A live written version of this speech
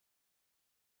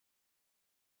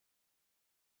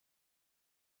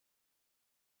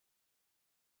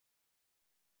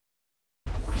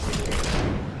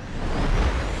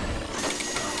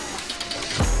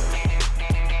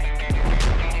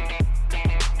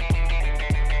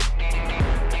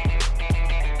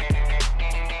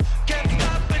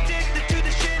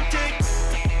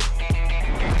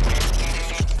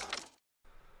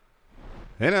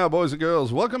Hey now, boys and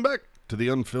girls, welcome back to the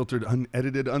unfiltered,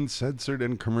 unedited, uncensored,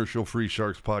 and commercial-free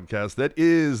Sharks podcast that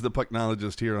is the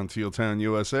Pucknologist here on Teal Town,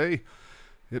 USA.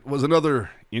 It was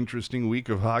another interesting week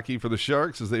of hockey for the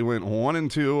Sharks as they went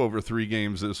 1-2 over 3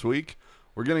 games this week.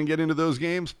 We're going to get into those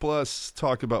games, plus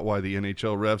talk about why the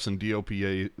NHL refs and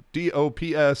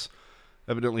DOPS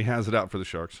evidently has it out for the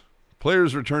Sharks.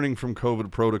 Players returning from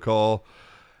COVID protocol,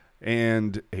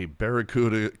 and a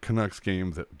Barracuda Canucks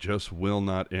game that just will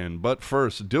not end. But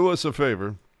first, do us a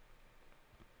favor.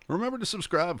 Remember to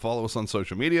subscribe, follow us on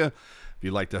social media. If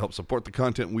you'd like to help support the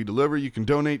content we deliver, you can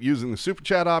donate using the Super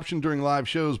Chat option during live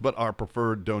shows, but our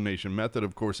preferred donation method,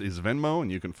 of course, is Venmo,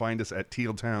 and you can find us at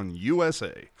Teal Town,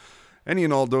 USA. Any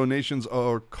and all donations,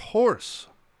 of course,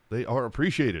 they are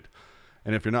appreciated.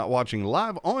 And if you're not watching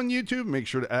live on YouTube, make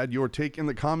sure to add your take in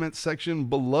the comments section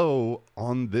below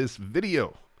on this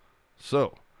video.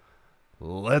 So,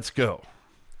 let's go.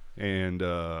 And,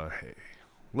 hey,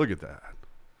 look at that.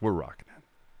 We're rocking it.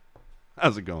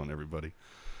 How's it going, everybody?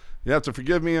 You have to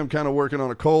forgive me. I'm kind of working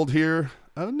on a cold here.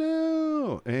 Oh,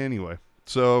 no. Anyway,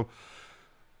 so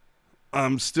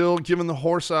I'm still giving the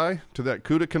horse eye to that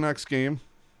CUDA Canucks game.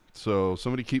 So,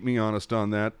 somebody keep me honest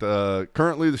on that.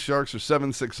 Currently, the Sharks are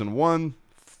 7-6-1,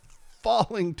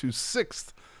 falling to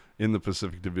 6th in the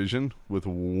Pacific Division with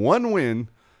 1 win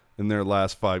in their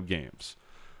last 5 games.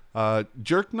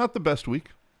 Jerk, not the best week.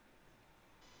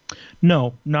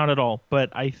 No, not at all. But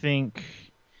I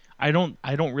don't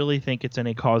really think it's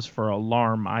any cause for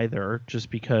alarm either,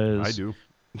 just because I do.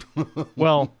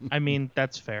 Well, I mean,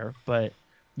 that's fair, but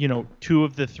 2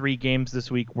 of the 3 games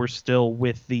this week were still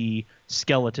with the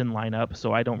skeleton lineup,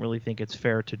 so I don't really think it's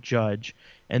fair to judge.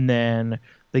 And then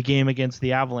the game against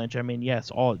the Avalanche, I mean,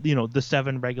 yes, all the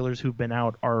 7 regulars who've been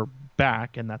out are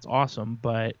back, and that's awesome,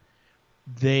 but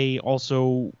they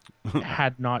also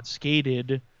had not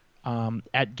skated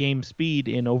at game speed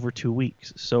in over 2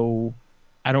 weeks. So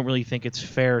I don't really think it's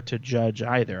fair to judge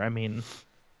either. I mean,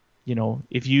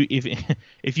 if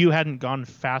you hadn't gone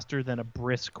faster than a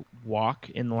brisk walk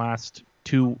in the last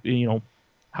 2,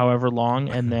 however long,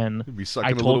 and then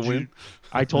I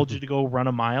told you to go run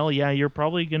a mile, yeah, you're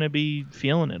probably going to be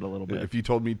feeling it a little bit. If you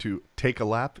told me to take a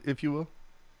lap, if you will.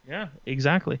 Yeah,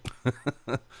 exactly.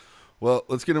 Well,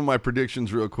 let's get into my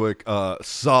predictions real quick.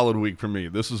 Solid week for me.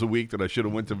 This is a week that I should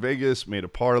have went to Vegas, made a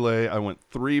parlay. I went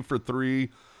 3 for 3,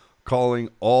 calling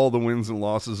all the wins and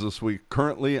losses this week.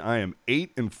 Currently, I am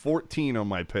 8-14 on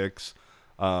my picks.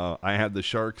 I had the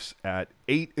Sharks at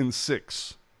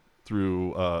 8-6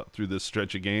 through this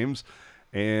stretch of games,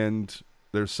 and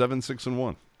they're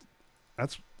 7-6-1.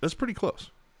 That's pretty close.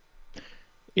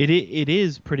 It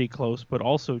is pretty close, but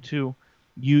also too,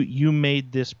 you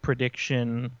made this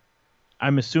prediction,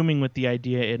 I'm assuming with the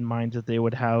idea in mind that they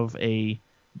would have a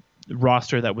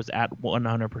roster that was at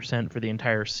 100% for the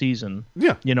entire season.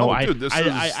 Yeah. Dude,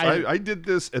 I did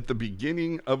this at the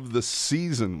beginning of the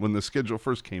season when the schedule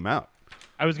first came out.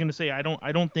 I was going to say I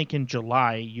don't think in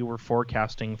July you were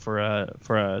forecasting for a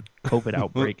COVID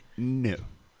outbreak. No.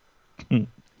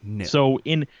 No. So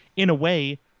in a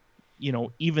way,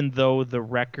 even though the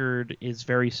record is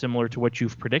very similar to what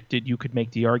you've predicted, you could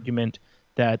make the argument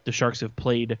that the Sharks have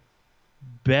played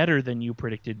better than you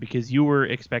predicted, because you were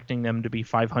expecting them to be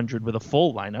 500 with a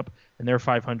full lineup, and they're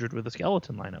 500 with a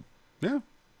skeleton lineup. Yeah.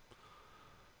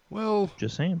 Well,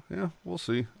 just saying. Yeah, we'll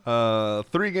see. 3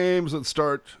 games that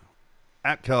start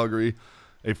at Calgary.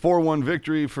 A 4-1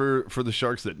 victory for the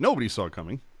Sharks that nobody saw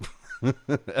coming.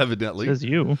 Evidently. Says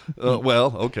you.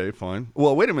 Well, okay, fine.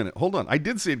 Well, wait a minute. Hold on. I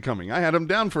did see it coming. I had them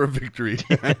down for a victory.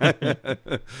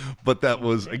 But that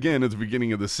was, again, at the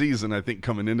beginning of the season. I think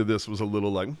coming into this was a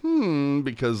little like,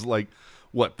 because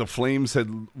the Flames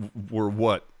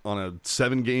were on a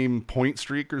 7-game point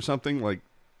streak or something? Like,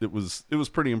 it was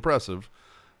pretty impressive.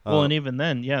 Well, and even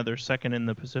then, yeah, they're second in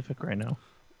the Pacific right now.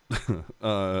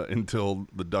 Until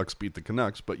the Ducks beat the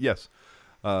Canucks. But yes,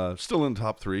 still in the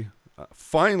top 3.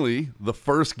 Finally, the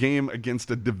first game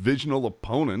against a divisional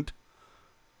opponent.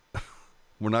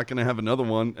 We're not going to have another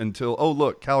one until,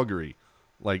 Calgary,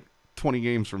 like 20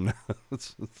 games from now.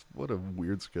 What a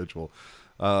weird schedule.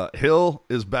 Hill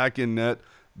is back in net.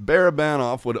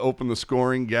 Barabanov would open the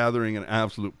scoring, gathering an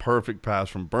absolute perfect pass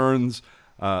from Burns.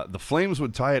 The Flames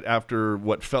would tie it after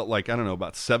what felt like,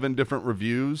 about 7 different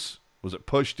reviews. Was it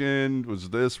pushed in? Was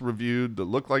this reviewed? That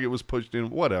looked like it was pushed in?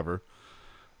 Whatever.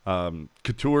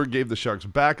 Couture gave the Sharks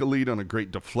back a lead on a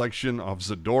great deflection off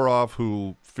Zadorov,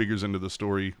 who figures into the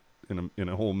story in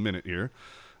a whole minute here.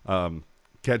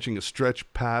 Catching a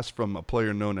stretch pass from a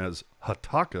player known as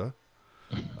Hataka.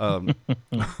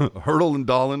 Hurdle and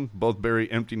Dahlin both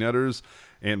bury empty netters,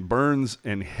 and Burns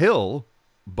and Hill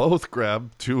both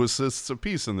grabbed 2 assists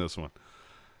apiece in this one.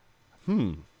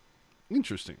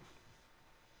 Interesting.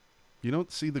 You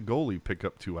don't see the goalie pick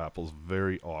up 2 apples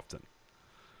very often.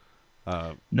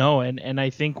 No, and I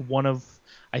think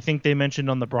I think they mentioned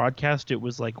on the broadcast it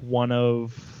was like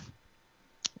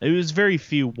it was very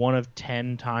few, one of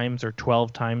 10 times or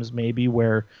 12 times maybe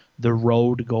where the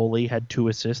road goalie had 2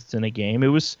 assists in a game. It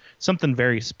was something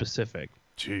very specific.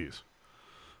 Jeez.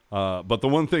 But the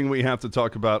one thing we have to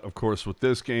talk about, of course, with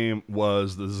this game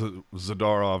was the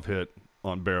Zadorov hit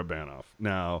on Barabanov.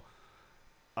 Now,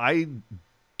 I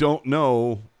don't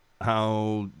know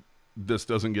how this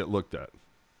doesn't get looked at.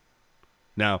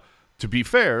 Now, to be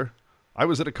fair, I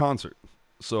was at a concert,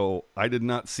 so I did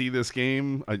not see this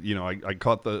game. I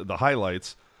caught the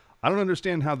highlights. I don't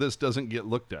understand how this doesn't get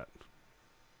looked at.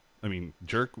 I mean,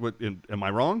 jerk, am I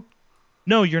wrong?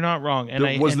 No, you're not wrong.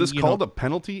 Was this called a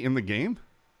penalty in the game?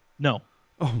 No.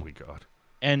 Oh my God.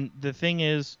 And the thing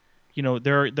is,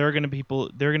 there are going to be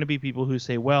people who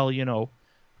say, well,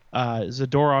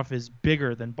 Zadorov is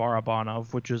bigger than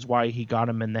Barabanov, which is why he got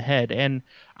him in the head. And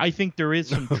I think there's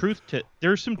some truth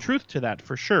to that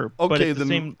for sure. Okay, but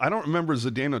then I don't remember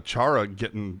Zdeno Chara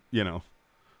getting,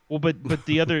 Well, but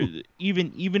the other,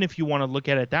 even if you want to look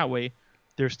at it that way,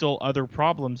 there's still other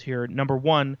problems here. Number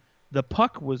one, the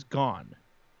puck was gone.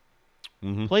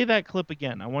 Mm-hmm. Play that clip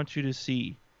again. I want you to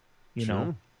see,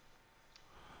 Sure.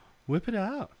 Whip it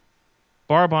out.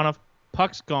 Barabanov,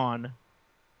 puck's gone,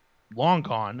 long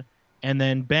gone, and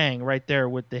then bang, right there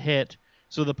with the hit.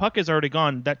 So the puck is already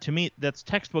gone. That, to me, that's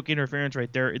textbook interference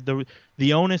right there.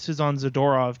 The onus is on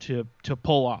Zadorov to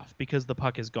pull off because the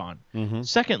puck is gone. Mm-hmm.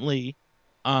 Secondly,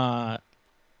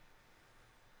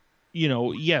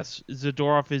 yes,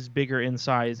 Zadorov is bigger in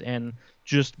size, and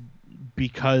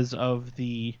because of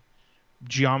the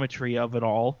geometry of it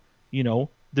all,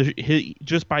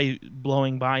 just by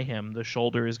blowing by him, the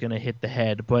shoulder is going to hit the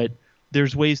head. But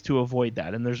there's ways to avoid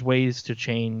that, and there's ways to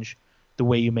change the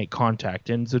way you make contact.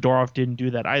 And Zadorov didn't do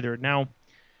that either. Now,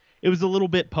 it was a little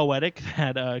bit poetic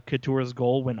that Couture's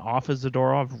goal went off of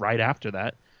Zadorov right after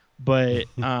that. But,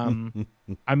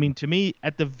 I mean, to me,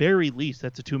 at the very least,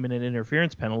 that's a 2-minute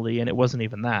interference penalty, and it wasn't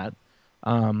even that.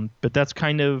 But that's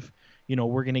kind of,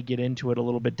 we're going to get into it a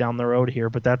little bit down the road here,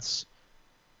 but that's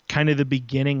kind of the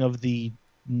beginning of the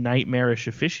nightmarish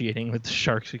officiating that the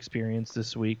Sharks experienced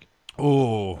this week.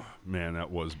 Oh, man, that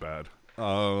was bad.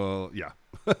 Yeah.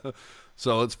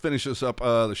 So let's finish this up.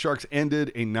 The Sharks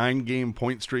ended a 9-game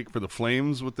point streak for the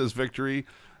Flames with this victory.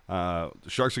 The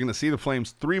Sharks are going to see the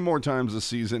Flames 3 more times this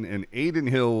season, and Adin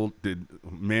Hill did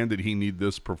he need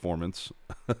this performance.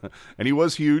 And he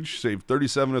was huge, saved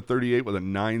 37 of 38 with a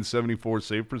 .974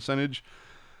 save percentage.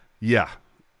 Yeah,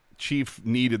 Chief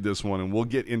needed this one, and we'll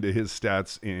get into his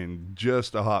stats in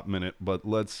just a hot minute, but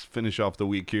let's finish off the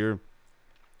week here.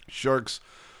 Sharks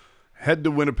head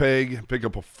to Winnipeg, pick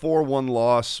up a 4-1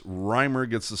 loss. Reimer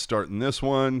gets the start in this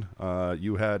one.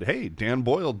 You had, Dan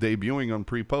Boyle debuting on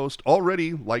pre-post.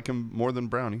 Already like him more than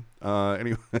Brownie.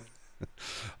 Anyway,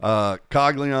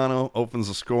 Cogliano opens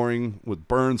the scoring with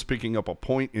Burns picking up a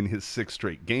point in his 6th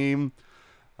straight game.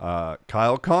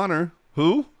 Kyle Connor,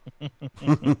 who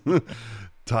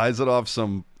ties it off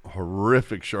some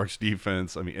horrific Sharks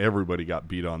defense. I mean, everybody got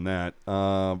beat on that.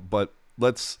 But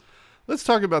let's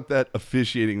talk about that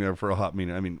officiating there for a hot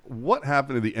minute. I mean, what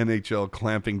happened to the NHL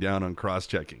clamping down on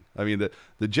cross-checking? I mean,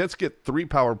 the Jets get 3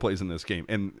 power plays in this game,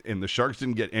 and the Sharks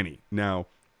didn't get any. Now,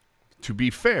 to be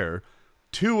fair,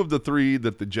 2 of the 3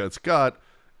 that the Jets got,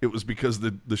 it was because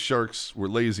the Sharks were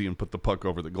lazy and put the puck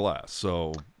over the glass.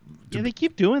 So yeah, they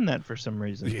keep doing that for some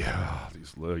reason. Yeah,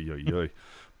 these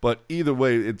But either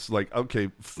way, it's like, okay,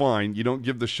 fine. You don't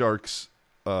give the Sharks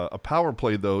a power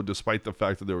play, though, despite the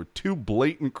fact that there were 2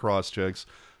 blatant cross-checks,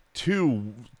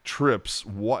 2 trips.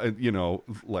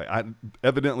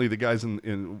 Evidently the guys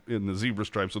in the zebra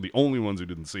stripes are the only ones who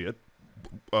didn't see it.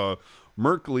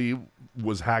 Merkley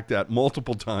was hacked at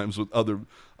multiple times with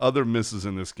other misses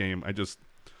in this game.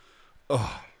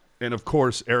 And of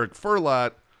course, Eric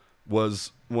Furlat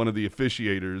was one of the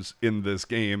officiators in this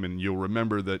game, and you'll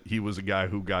remember that he was a guy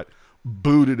who got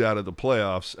booted out of the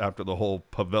playoffs after the whole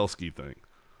Pavelski thing.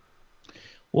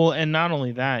 Well, and not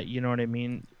only that, you know what I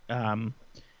mean?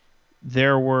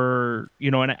 There were,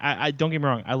 and I don't get me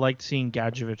wrong, I liked seeing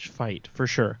Gadjevich fight, for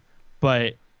sure.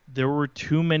 But there were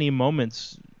too many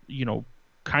moments,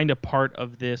 kind of part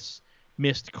of this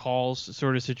missed calls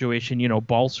sort of situation.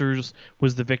 Balcers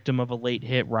was the victim of a late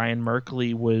hit. Ryan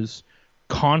Merkley was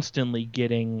constantly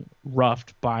getting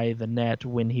roughed by the net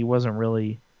when he wasn't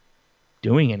really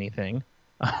doing anything.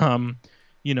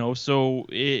 So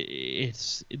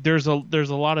it's there's a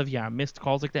lot of missed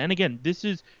calls like that. And again, this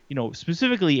is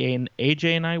specifically in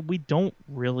AJ and I, we don't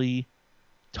really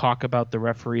talk about the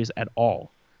referees at all.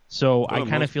 So For I the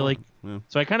kind of most feel part,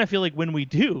 like yeah. when we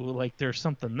do, like there's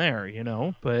something there.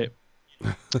 But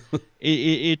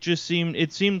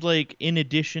it seemed like in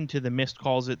addition to the missed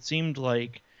calls, it seemed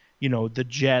like the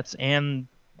Jets and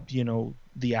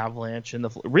the Avalanche and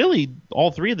really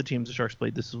all three of the teams the Sharks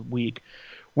played this week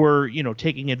were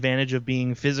taking advantage of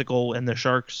being physical and the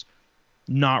Sharks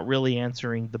not really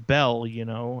answering the bell,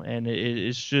 and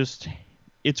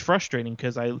it's frustrating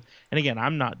because and again,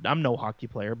 I'm no hockey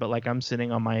player, but like I'm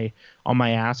sitting on my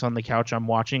ass on the couch, I'm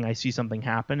watching, I see something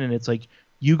happen, and it's like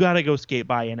you got to go skate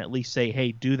by and at least say,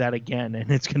 hey, do that again,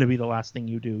 and it's going to be the last thing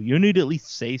you do. You need to at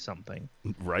least say something.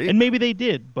 Right? And maybe they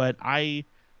did, but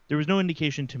there was no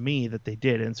indication to me that they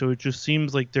did, and so it just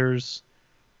seems like they're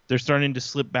starting to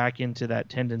slip back into that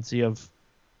tendency of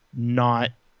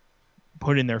not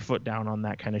putting their foot down on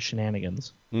that kind of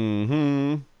shenanigans.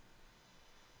 Mm-hmm.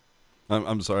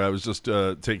 I'm sorry. I was just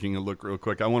taking a look real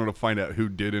quick. I wanted to find out who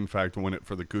did, in fact, win it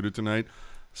for the CUDA tonight.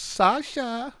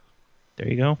 Sasha. There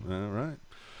you go. All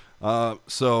right.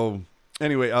 So,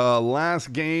 anyway,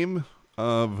 last game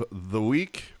of the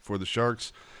week for the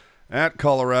Sharks at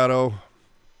Colorado.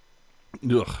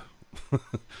 Ugh.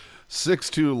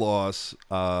 6-2 loss.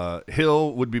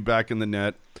 Hill would be back in the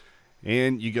net.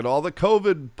 And you get all the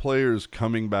COVID players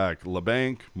coming back.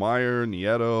 LeBanc, Meyer,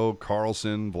 Nieto,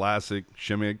 Carlson, Vlasic,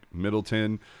 Shimmick,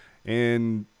 Middleton.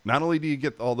 And not only do you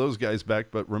get all those guys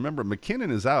back, but remember,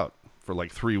 McKinnon is out for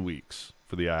like 3 weeks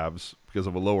for the Avs because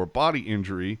of a lower body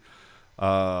injury.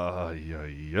 But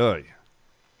you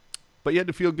had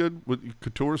to feel good.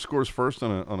 Couture scores first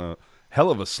on a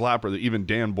hell of a slapper that even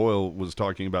Dan Boyle was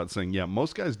talking about, saying, yeah,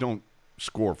 most guys don't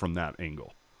score from that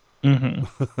angle.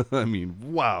 Mm-hmm. I mean,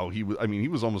 wow. He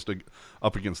was almost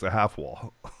up against the half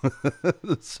wall.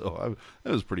 So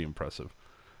that was pretty impressive.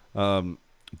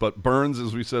 But Burns,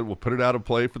 as we said, will put it out of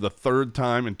play for the third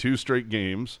time in 2 straight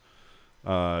games.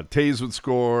 Taves would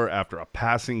score after a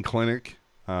passing clinic.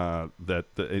 And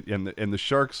the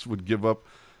Sharks would give up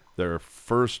their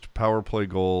first power play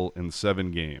goal in 7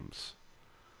 games.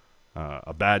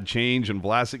 A bad change and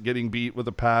Vlasic getting beat with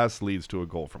a pass leads to a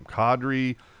goal from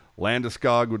Kadri.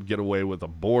 Landeskog would get away with a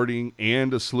boarding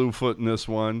and a slew foot in this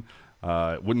one.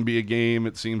 It wouldn't be a game,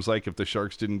 it seems like, if the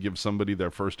Sharks didn't give somebody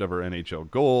their first ever NHL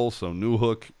goal. So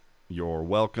Newhook, you're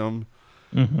welcome.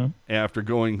 Mm-hmm. After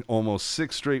going almost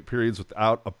 6 straight periods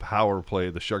without a power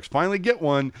play, the Sharks finally get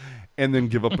one and then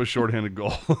give up a shorthanded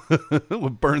goal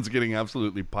with Burns getting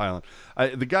absolutely piling.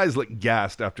 The guys look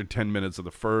gassed after 10 minutes of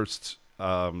the first.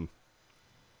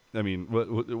 I mean,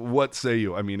 what say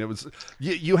you? I mean, it was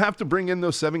you have to bring in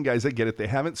those 7 guys. I get it. They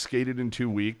haven't skated in 2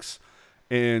 weeks,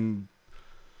 and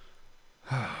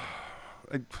I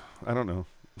don't know.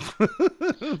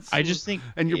 I just think,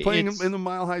 and you're playing in the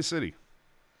Mile High City,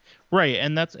 right?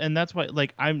 And that's why,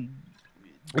 like,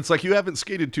 It's like you haven't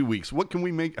skated 2 weeks. What can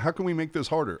we make? How can we make this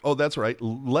harder? Oh, that's right,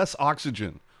 less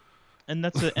oxygen. And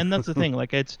that's the thing.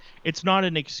 Like, it's not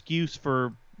an excuse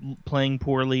for playing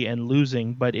poorly and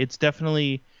losing, but it's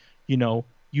definitely, you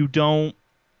don't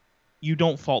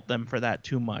fault them for that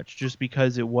too much, just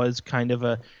because it was kind of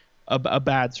a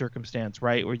bad circumstance,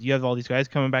 right? Where you have all these guys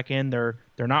coming back in, they're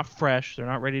not fresh, they're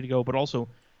not ready to go, but also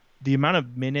the amount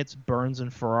of minutes Burns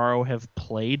and Ferraro have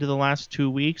played the last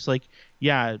 2 weeks, like,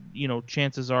 yeah,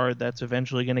 chances are that's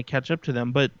eventually going to catch up to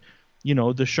them. But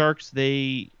the Sharks,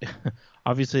 they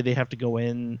obviously they have to go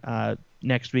in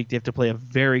next week. They have to play a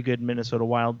very good Minnesota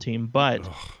Wild team, but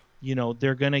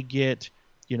they're going to get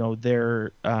they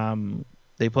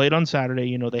played on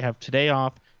Saturday. They have today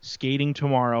off, skating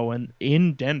tomorrow and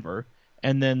in Denver,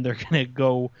 and then they're going to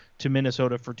go to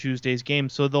Minnesota for Tuesday's game.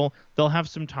 So they'll have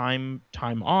some time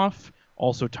off,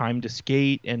 also time to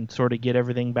skate and sort of get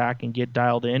everything back and get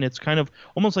dialed in. It's kind of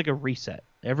almost like a reset.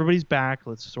 Everybody's back.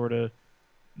 Let's sort of,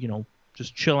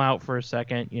 just chill out for a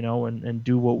second, and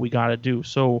do what we got to do.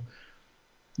 So,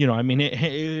 I mean,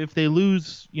 if they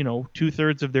lose,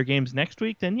 2/3 of their games next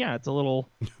week, then yeah, it's a little,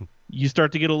 you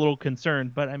start to get a little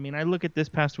concerned. But I mean, I look at this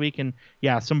past week and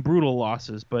yeah, some brutal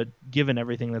losses, but given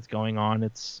everything that's going on,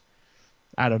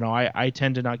 I don't know. I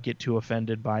tend to not get too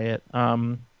offended by it.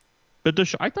 But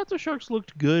I thought the Sharks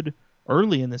looked good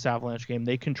early in this Avalanche game.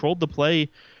 They controlled the play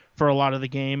for a lot of the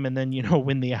game, and then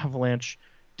when the Avalanche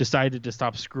decided to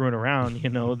stop screwing around,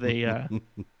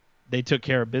 they took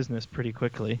care of business pretty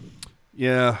quickly.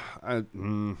 Yeah, I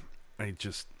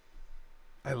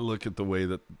look at the way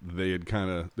that they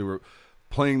were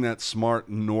playing that smart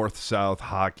north-south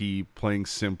hockey, playing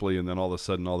simply, and then all of a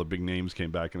sudden all the big names came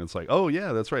back, and it's like, oh,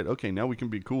 yeah, that's right. Okay, now we can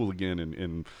be cool again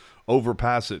and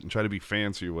overpass it and try to be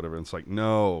fancy or whatever. And it's like,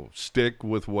 no, stick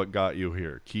with what got you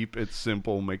here. Keep it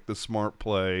simple. Make the smart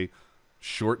play.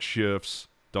 Short shifts.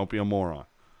 Don't be a moron.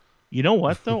 You know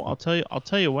what though? I'll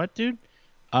tell you what, dude.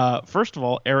 First of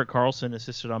all, Erik Karlsson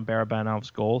assisted on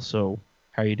Barabanov's goal, so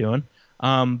how are you doing?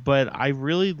 But I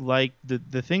really like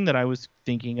the thing that I was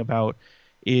thinking about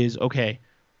is, okay,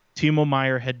 Timo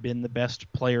Meier had been the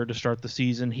best player to start the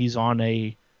season. He's on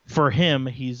a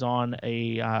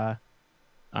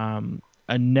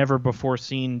never before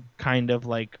seen kind of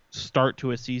like start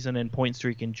to a season and point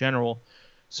streak in general.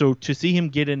 So to see him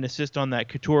get an assist on that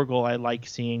Couture goal, I like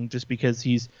seeing, just because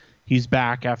he's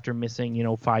back after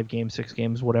missing, 5 games, 6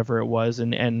 games, whatever it was.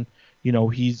 And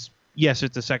yes,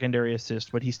 it's a secondary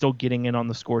assist, but he's still getting in on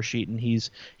the score sheet, and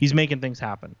he's making things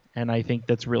happen. And I think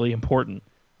that's really important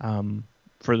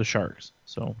for the Sharks.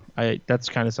 So that's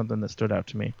kind of something that stood out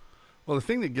to me. Well, the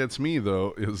thing that gets me,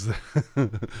 though, is that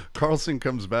Karlsson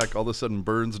comes back. All of a sudden,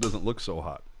 Burns doesn't look so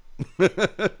hot.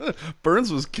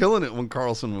 Burns was killing it when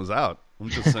Karlsson was out. I'm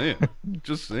just saying.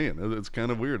 Just saying. It's kind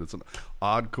of weird. It's an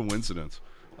odd coincidence.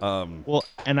 Well,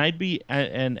 and I'm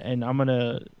going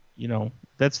to,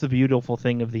 that's the beautiful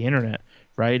thing of the internet,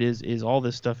 right? Is all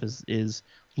this stuff is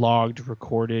logged,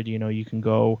 recorded. You can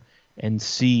go and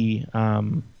see,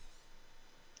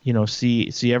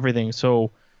 see everything.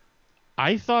 So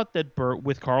I thought that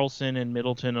with Karlsson and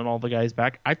Middleton and all the guys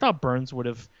back, I thought Burns would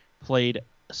have played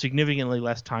significantly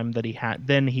less time than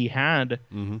he had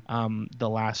the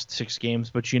last 6 games.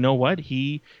 But you know what?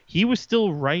 He was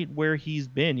still right where he's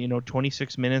been.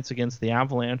 26 minutes against the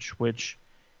Avalanche, which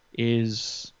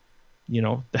is,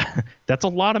 that's a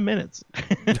lot of minutes.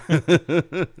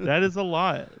 That is a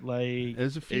lot. Like,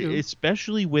 there's a few,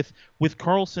 especially with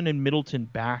Karlsson and Middleton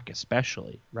back,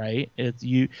 especially, right?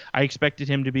 I expected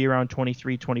him to be around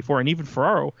 23, 24, and even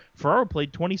Ferraro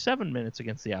played 27 minutes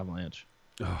against the Avalanche.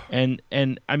 Oh. And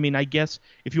I mean, I guess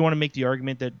if you want to make the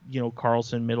argument that,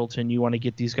 Karlsson, Middleton, you want to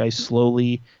get these guys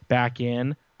slowly back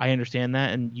in, I understand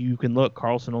that. And you can look,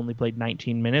 Karlsson only played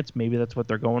 19 minutes. Maybe that's what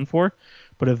they're going for.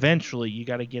 But eventually you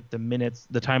got to get the minutes,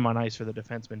 the time on ice for the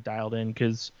defenseman dialed in,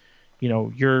 because,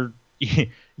 you're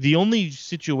the only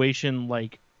situation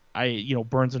like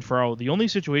Burns and Ferraro, the only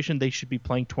situation they should be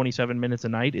playing 27 minutes a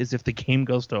night is if the game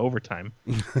goes to overtime.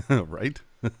 Right.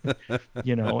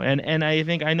 And I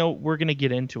think, I know we're going to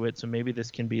get into it, so maybe this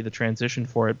can be the transition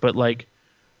for it, but like,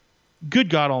 good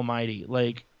God Almighty,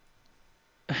 like,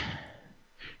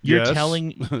 you're telling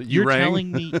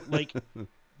me like,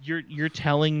 you're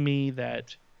telling me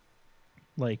that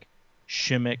like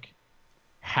Šimek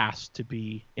has to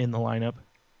be in the lineup?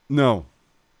 No.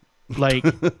 Like,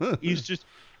 he's just,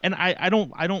 and I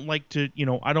don't like to,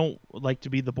 I don't like to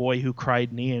be the boy who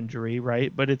cried knee injury,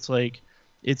 right? But it's like,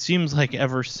 it seems like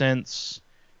ever since,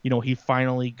 he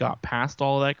finally got past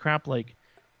all of that crap, like,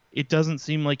 it doesn't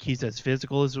seem like he's as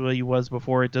physical as he was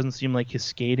before. It doesn't seem like his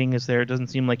skating is there. It doesn't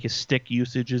seem like his stick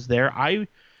usage is there.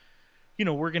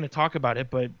 We're going to talk about it,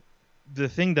 but the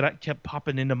thing that I kept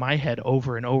popping into my head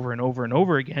over and over and over and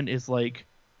over again is like,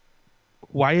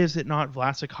 why is it not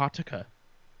Vlasic Hatakka?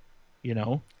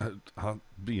 I'll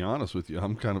be honest with you.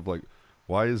 I'm kind of like,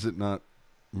 why is it not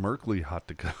Merkley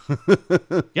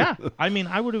Hatakka? Yeah, I mean,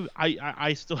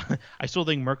 I still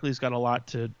think Merkley's got a lot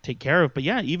to take care of, but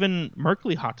yeah, even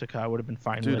Merkley Hatakka I would have been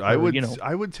fine with. Dude,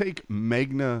 I would take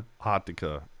Magna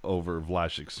Hatakka over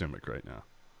Vlasic Šimek right now.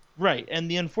 Right, and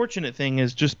the unfortunate thing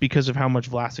is, just because of how much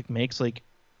Vlasic makes, like,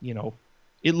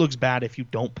 it looks bad if you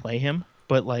don't play him,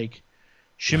 but like,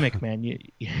 Šimek, man,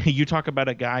 you talk about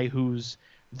a guy whose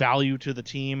value to the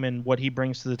team and what he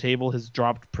brings to the table has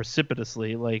dropped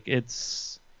precipitously. Like,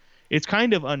 it's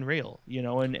kind of unreal,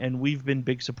 and we've been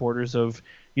big supporters of,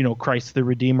 Christ the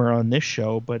Redeemer on this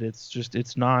show, but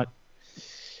it's not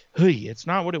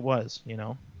what it was,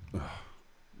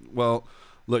 Well,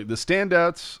 look, the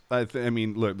standouts, I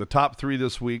mean, look, the top 3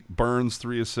 this week: Burns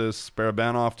 3 assists,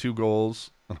 Barabanov 2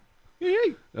 goals.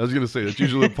 I was going to say, that's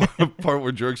usually the part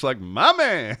where Jerk's like, my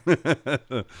man.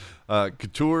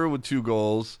 Couture with 2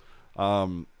 goals.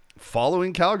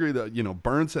 Following Calgary,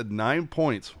 Burns had 9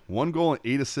 points, 1 goal and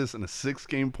 8 assists in a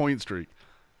 6-game point streak.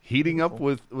 Heating up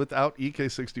without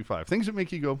EK65. Things that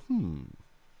make you go,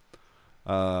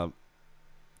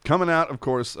 coming out, of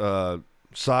course,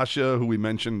 Sasha, who we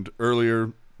mentioned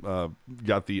earlier,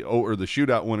 got the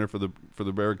shootout winner for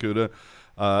the Barracuda.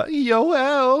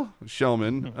 Yoel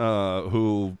Shellman,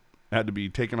 who had to be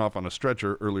taken off on a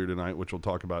stretcher earlier tonight, which we'll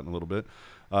talk about in a little bit.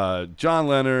 John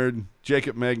Leonard,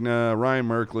 Jacob Magna, Ryan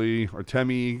Merkley,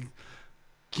 Artemi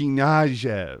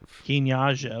Kniazev.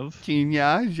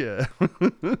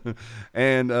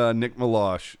 And Nick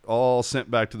Milosh, all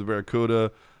sent back to the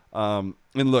Barracuda. And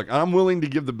look, I'm willing to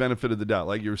give the benefit of the doubt.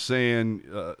 Like you're saying,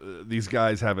 these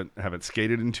guys haven't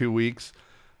skated in 2 weeks.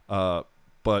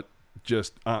 But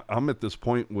just I'm at this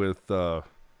point with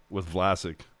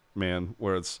Vlasic, man,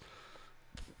 where it's,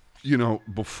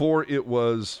 before it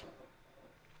was,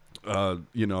 my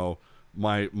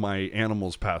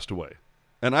animals passed away.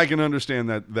 And I can understand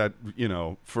that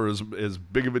for as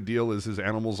big of a deal as his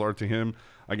animals are to him,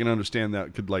 I can understand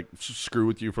that could like screw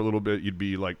with you for a little bit. You'd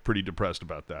be like pretty depressed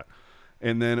about that.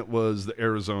 And then it was the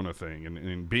Arizona thing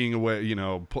and being away,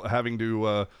 having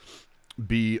to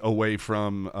be away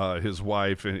from his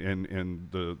wife and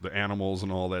the animals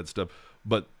and all that stuff.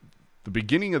 But the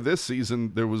beginning of this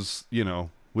season, there was,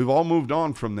 we've all moved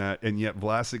on from that. And yet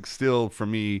Vlasic still, for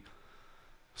me,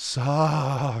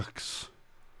 sucks.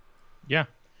 Yeah,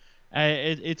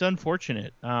 it's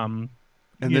unfortunate. And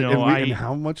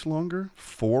how much longer?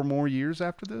 4 more years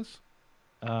after this?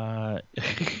 Are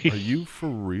you for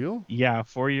real? Yeah,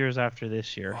 4 years after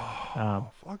this year.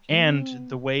 And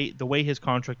the way his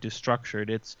contract is structured,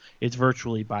 it's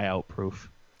virtually buyout proof.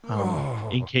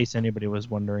 In case anybody was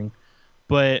wondering.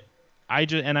 But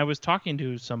I was talking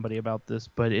to somebody about this,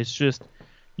 but it's just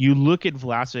you look at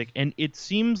Vlasic and it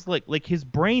seems like his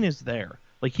brain is there.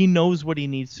 Like he knows what he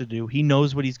needs to do. He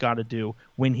knows what he's got to do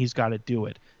when he's got to do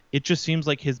it. It just seems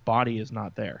like his body is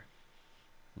not there.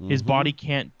 His body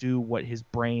can't do what his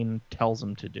brain tells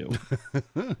him to do.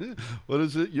 What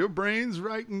is it? Your brain's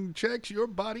writing checks your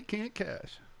body can't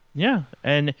cash. Yeah,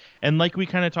 and like we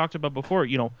kind of talked about before,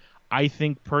 I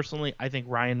think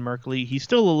Ryan Merkley, he's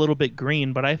still a little bit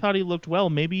green, but I thought he looked well.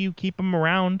 Maybe you keep him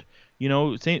around.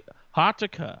 Say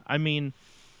Hatakka. I mean,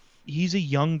 he's a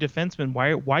young defenseman.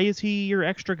 Why is he your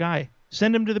extra guy?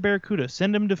 Send him to the Barracuda.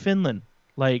 Send him to Finland.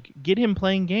 Like, get him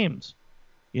playing games.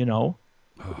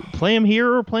 Play him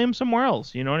here or play him somewhere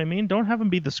else. You know what I mean? Don't have him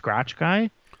be the scratch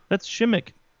guy. That's Šimek.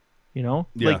 Yeah.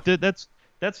 Like that's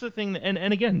the thing.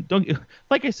 And again,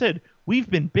 like I said, we've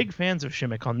been big fans of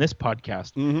Šimek on this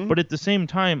podcast. But at the same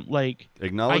time, like,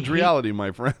 acknowledge reality, my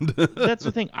friend. That's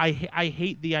the thing. I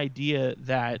hate the idea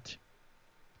that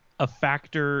a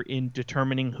factor in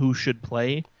determining who should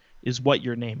play is what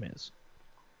your name is.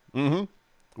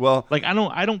 Well, like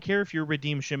I don't care if you're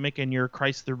Redeem Šimek and you're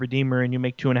Christ the Redeemer and you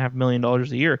make $2.5 million a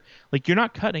year. Like, you're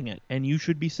not cutting it, and you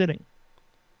should be sitting.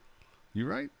 You're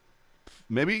right.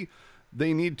 Maybe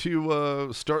they need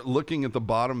to start looking at the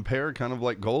bottom pair, kind of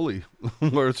like goalie,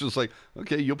 where it's just like,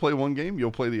 okay, you'll play one game,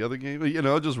 you'll play the other game.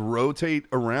 Just rotate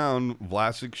around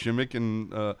Vlasic, Šimek,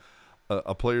 and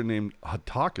a player named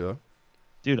Hatakka.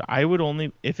 Dude, I would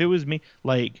only, if it was me,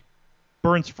 like,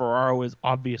 Burns Ferraro is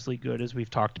obviously good, as we've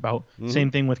talked about.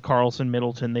 Same thing with Carlson,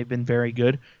 Middleton. They've been very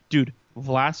good. Dude,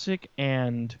 Vlasic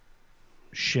and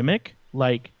Šimek,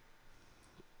 like...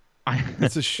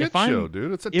 It's a shit show,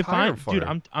 dude. It's a tire fire.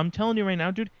 Dude, I'm telling you right now,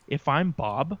 dude, if I'm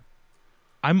Bob,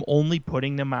 I'm only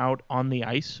putting them out on the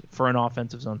ice for an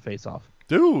offensive zone faceoff.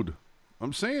 Dude,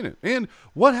 I'm saying it. And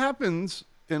what happens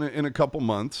in a couple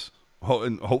months,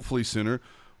 and hopefully sooner,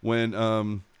 when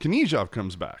Kniazev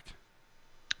comes back?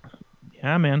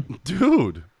 Yeah, man.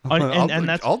 Dude.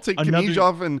 I'll take another...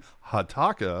 Kniazev and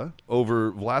Hatakka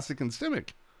over Vlasic and Šimek.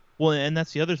 Well, and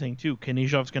that's the other thing, too.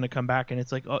 Kniazev's going to come back, and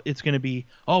it's like, it's going to be,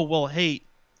 well, hey,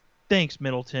 thanks,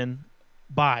 Middleton.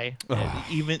 Bye.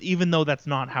 Even though that's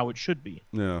not how it should be.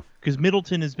 Yeah. Because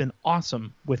Middleton has been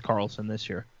awesome with Carlson this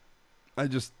year.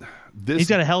 He's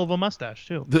got a hell of a mustache,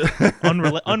 too.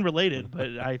 Unrelated,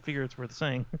 but I figure it's worth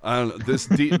saying. I don't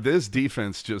know. This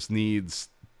defense just needs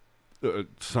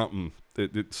something.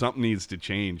 Something needs to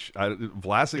change.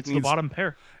 Vlasic it's needs the bottom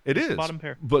pair. It's the bottom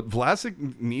pair. But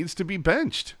Vlasic needs to be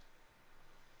benched.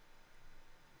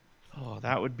 Oh,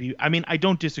 that would be... I mean, I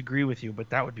don't disagree with you, but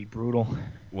that would be brutal.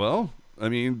 Well, I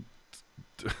mean,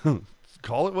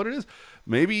 call it what it is.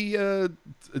 Maybe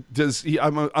does he?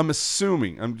 I'm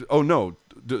assuming.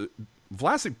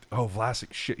 Vlasic. Oh,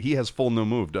 Vlasic. Shit, he has full no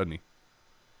move, doesn't he?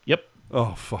 Yep.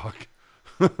 Oh fuck.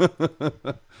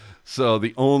 So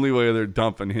the only way they're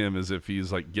dumping him is if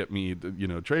he's like, get me,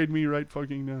 trade me right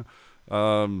fucking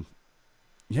now.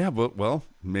 Yeah, but well,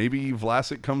 maybe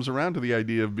Vlasic comes around to the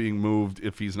idea of being moved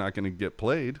if he's not going to get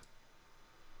played.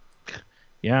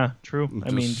 Yeah, true.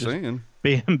 Just saying.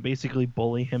 Basically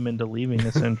bully him into leaving,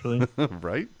 essentially.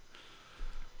 Right?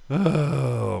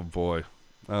 Oh boy.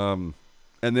 And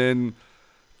then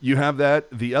you have that.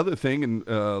 The other thing, and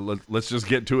let's just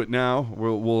get to it now.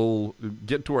 We'll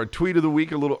get to our tweet of the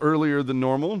week a little earlier than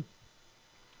normal.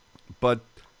 But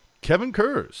Kevin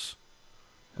Kurz,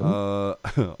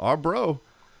 our bro,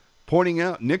 pointing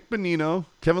out Nick Bonino,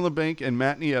 Kevin LeBanc, and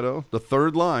Matt Nieto, the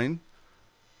third line,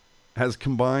 has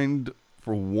combined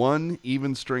for one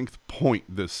even strength point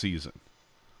this season.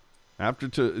 After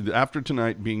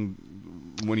tonight being,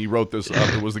 when he wrote this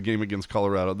up, it was the game against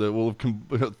Colorado.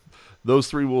 Those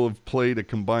three will have played a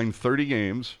combined 30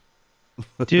 games.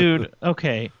 Dude,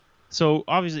 okay. So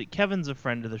obviously Kevin's a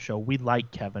friend of the show. We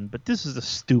like Kevin, but this is a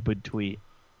stupid tweet.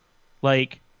 How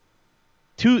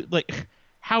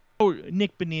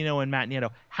Nick Bonino and Matt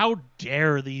Nieto, how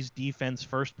dare these defense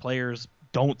first players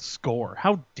don't score?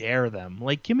 How dare them?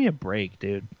 Like, give me a break,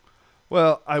 dude.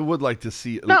 Well, I would like to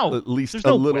see at least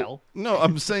a little. No,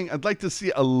 I'm saying I'd like to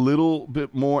see a little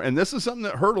bit more. And this is something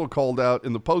that Hurdle called out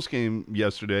in the postgame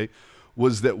yesterday,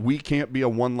 was that we can't be a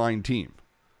one-line team.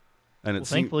 And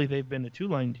thankfully they've been a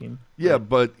two-line team. Yeah,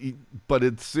 but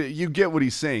it's, you get what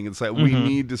he's saying. It's like we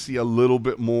need to see a little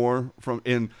bit more from.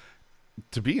 And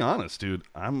to be honest, dude,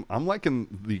 I'm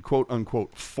liking the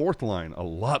quote-unquote fourth line a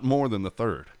lot more than the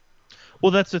third.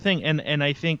 Well, that's the thing, and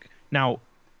I think now,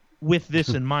 with this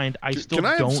in mind, I still don't.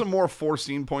 Can I have some more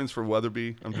foreseen points for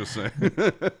Weatherby? I'm just saying.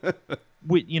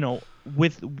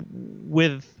 with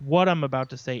what I'm about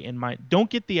to say in mind, don't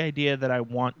get the idea that I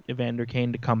want Evander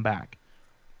Kane to come back.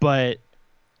 But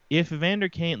if Evander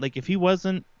Kane, like if he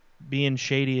wasn't being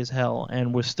shady as hell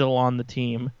and was still on the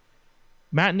team,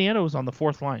 Matt Nieto is on the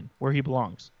fourth line where he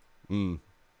belongs.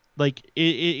 Like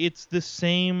it's the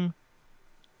same.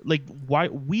 Like, why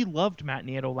we loved Matt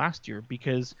Nieto last year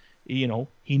because he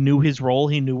knew his role,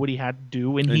 he knew what he had to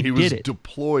do, and he did was it.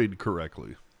 Deployed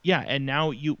correctly. Yeah, and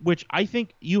now which I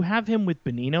think you have him with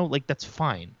Bonino, like that's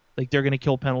fine. Like they're gonna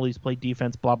kill penalties, play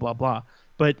defense, blah blah blah.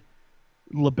 But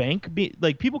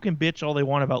LeBanc, people can bitch all they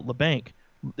want about LeBanc.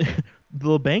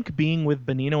 LeBanc being with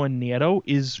Bonino and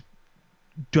Nieto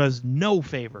does no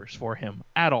favors for him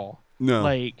at all. No.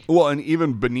 And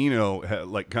even Bonino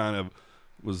had kind of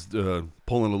was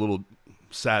pulling a little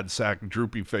sad sack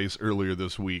droopy face earlier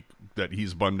this week that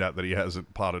he's bummed out that he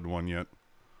hasn't potted one yet.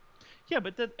 Yeah,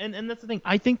 but and that's the thing.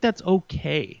 I think that's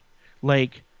okay.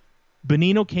 Like,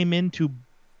 Bonino came in to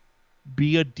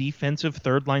be a defensive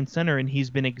third line center, and he's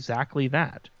been exactly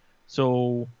that.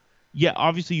 So, yeah,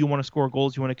 obviously you want to score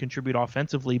goals, you want to contribute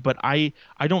offensively, but I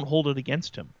don't hold it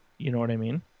against him. You know what I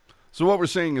mean? So what we're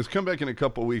saying is come back in a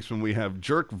couple of weeks when we have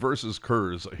Jerk versus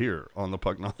Kurz here on the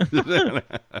Puck Knowledge.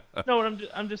 No,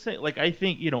 I'm just saying, like, I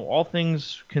think, all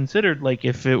things considered, like,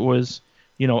 if it was,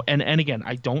 and again,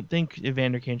 I don't think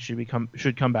Evander Kane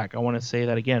should come back. I want to say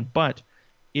that again. But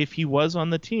if he was on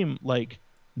the team, like,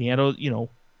 Nieto,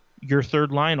 your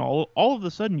third line, all of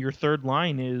a sudden your third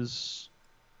line is,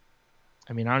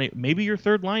 I mean, maybe your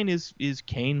third line is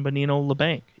Kane, Bonino,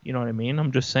 LeBanc. You know what I mean?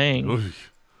 I'm just saying.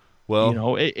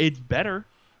 Well, it's better,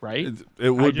 right? It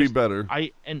would be better.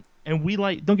 And we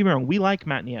like. Don't get me wrong. We like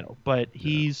Matt Nieto, but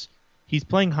he's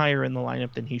playing higher in the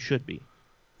lineup than he should be.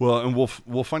 Well, and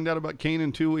we'll find out about Kane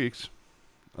in 2 weeks.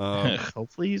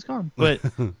 Hopefully he's gone. But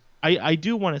I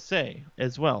do want to say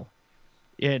as well,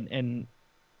 and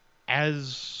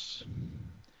as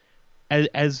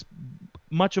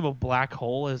much of a black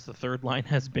hole as the third line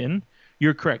has been,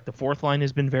 you're correct. The fourth line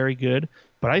has been very good,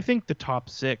 but I think the top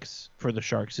six for the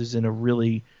Sharks is in a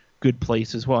really good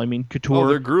place as well. I mean, Couture. Oh,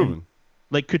 they're grooving.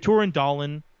 Couture and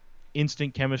Dahlin,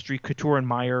 instant chemistry. Couture and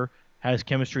Meyer has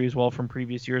chemistry as well from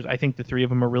previous years. I think the three of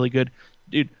them are really good.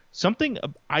 Dude, something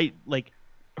I like,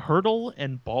 Hurdle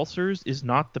and Balcers is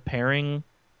not the pairing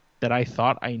that I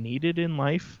thought I needed in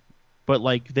life, but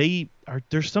like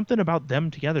there's something about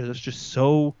them together that's just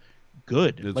so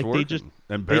good. It's like working.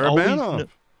 And Barabanov.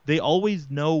 They always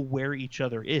know where each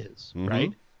other is,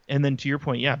 right? And then to your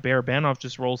point, yeah, Barabanov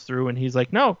just rolls through and he's like,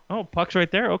 puck's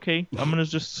right there. Okay, I'm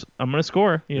gonna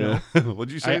score. You know.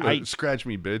 What'd you say? Scratch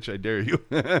me, bitch! I dare you.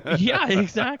 Yeah,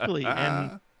 exactly.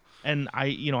 And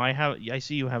I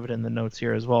see you have it in the notes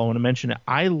here as well. I want to mention it.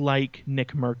 I like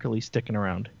Nick Merkley sticking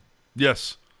around.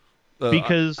 Yes.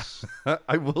 Because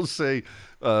I will say,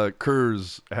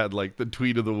 Kurz had like the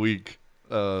tweet of the week.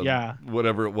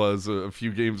 Whatever it was a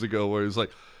few games ago, where he's like,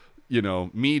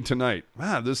 me tonight.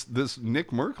 Wow, this Nick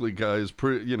Merkley guy is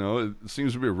pretty. It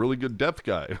seems to be a really good depth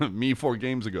guy. Me 4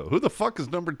 games ago. Who the fuck is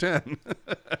number 10?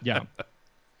 Yeah.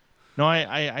 No,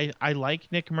 I like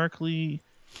Nick Merkley.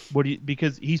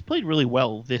 Because he's played really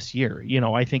well this year.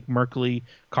 I think Merkley,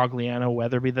 Cogliano,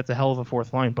 Weatherby, that's a hell of a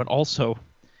fourth line. But also,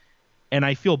 and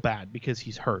I feel bad because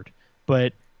he's hurt,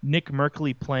 but Nick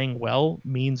Merkley playing well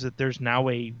means that there's now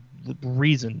a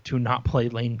reason to not play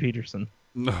Lane Peterson.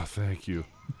 No, thank you.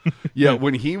 Yeah,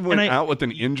 when he went out with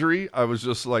an injury, I was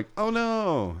just like, oh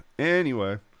no.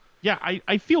 Anyway. Yeah,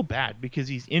 I feel bad because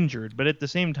he's injured, but at the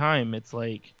same time, it's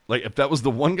like... Like, if that was the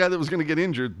one guy that was going to get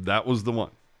injured, that was the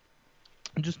one.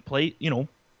 And just play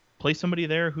somebody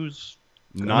there who's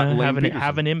Not gonna Lane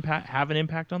have Peterson. an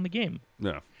impact on the game.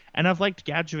 Yeah. And I've liked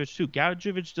Gadjevich too.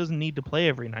 Gadjevich doesn't need to play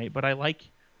every night, but I like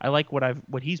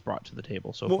what he's brought to the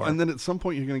table so far. And then at some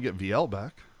point you're going to get VL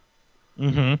back.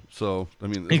 Mm-hmm. So, I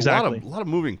mean, there's Exactly. a lot of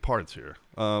moving parts here.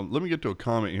 Let me get to a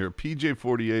comment here.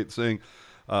 PJ48 saying,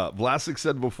 Vlasic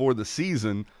said before the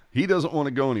season he doesn't want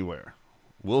to go anywhere.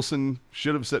 Wilson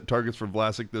should have set targets for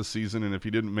Vlasic this season, and if he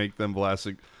didn't make them,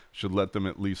 Vlasic should let them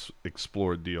at least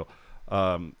explore a deal.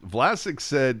 Vlasic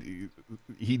said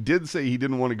he did say he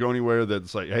didn't want to go anywhere.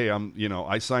 That's like, hey,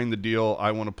 I signed the deal.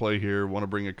 I want to play here. Want to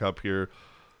bring a cup here.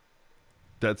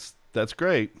 That's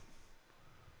great.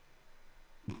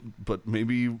 But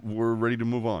maybe we're ready to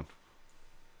move on.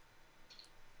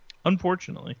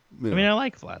 Unfortunately. Yeah. I mean, I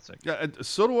like Vlasic. Yeah,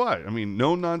 so do I. I mean,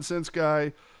 no nonsense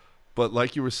guy. But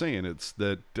like you were saying, it's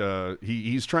that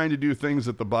he's trying to do things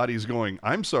that the body's going,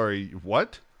 I'm sorry,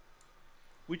 what?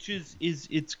 Which is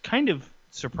it's kind of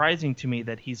surprising to me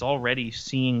that he's already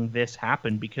seeing this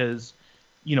happen because,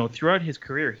 throughout his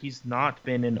career, he's not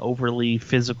been an overly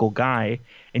physical guy.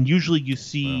 And usually you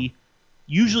see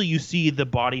the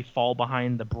body fall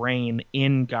behind the brain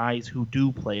in guys who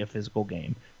do play a physical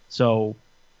game. So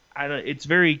it's a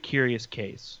very curious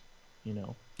case,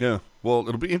 Yeah. Well,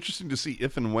 it'll be interesting to see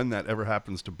if and when that ever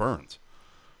happens to Burns.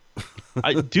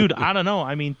 Dude, I don't know.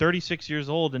 I mean, 36 years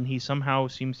old, and he somehow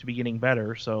seems to be getting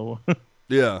better. So,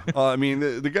 Yeah. I mean,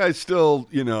 the guy still,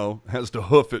 has to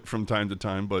hoof it from time to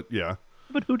time. But yeah.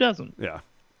 but who doesn't? Yeah.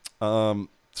 So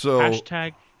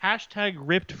Hashtag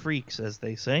ripped freaks, as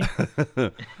they say.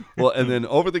 well, and then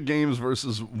over the games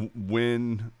versus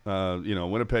Winnipeg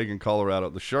and Colorado,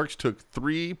 the Sharks took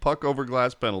 3 puck over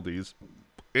glass penalties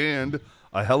and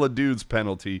a hella dudes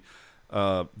penalty.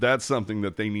 That's something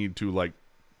that they need to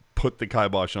put the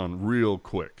kibosh on real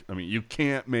quick. I mean, you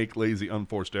can't make lazy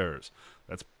unforced errors.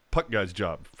 That's puck guy's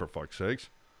job, for fuck's sakes.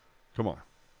 Come on.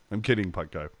 I'm kidding,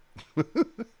 puck guy.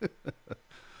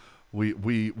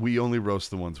 We only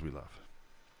roast the ones we love.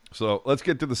 So let's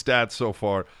get to the stats so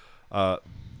far.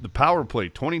 The power play,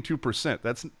 22%.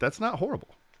 That's not horrible.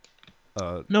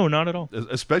 No, not at all.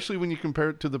 Especially when you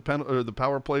compare it to the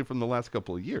power play from the last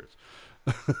couple of years.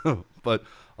 But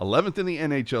 11th in the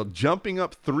NHL, jumping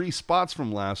up 3 spots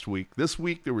from last week. This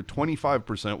week they were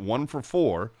 25%, 1 for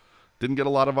 4. Didn't get a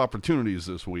lot of opportunities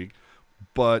this week,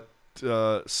 but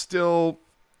still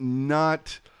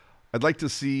not. I'd like to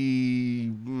see.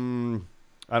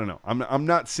 I don't know. I'm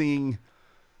not seeing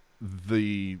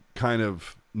the kind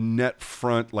of net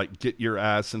front, get your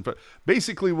ass in front.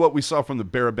 Basically what we saw from the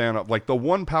Barabanov, the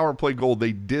one power play goal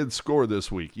they did score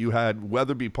this week. You had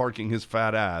Weatherby parking his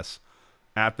fat ass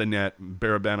at the net,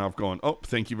 Barabanov going, oh,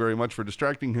 thank you very much for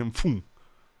distracting him.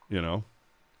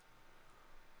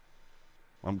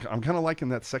 I'm kind of liking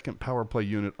that second power play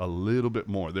unit a little bit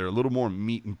more. They're a little more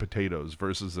meat and potatoes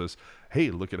versus this, hey,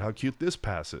 look at how cute this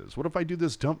pass is. What if I do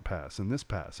this dump pass and this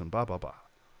pass and blah, blah, blah.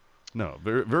 No,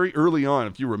 very, very early on,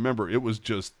 if you remember, it was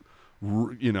just,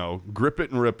 grip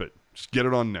it and rip it. Just get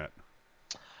it on net.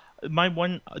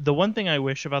 The one thing I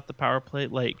wish about the power play,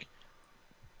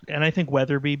 and I think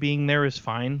Weatherby being there is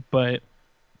fine, but,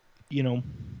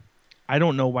 I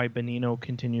don't know why Bonino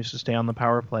continues to stay on the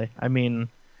power play. I mean,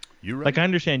 you're right. I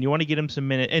understand you want to get him some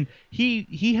minutes, and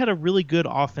he had a really good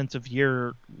offensive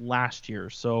year last year,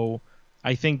 so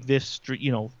I think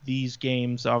these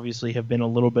games obviously have been a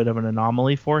little bit of an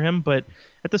anomaly for him, but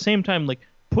at the same time,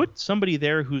 put somebody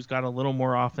there who's got a little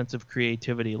more offensive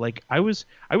creativity. I was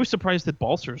surprised that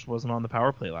Balcers wasn't on the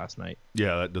power play last night.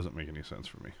 Yeah, that doesn't make any sense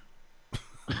for me.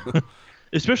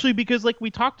 Especially because,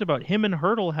 we talked about, him and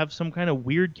Hurdle have some kind of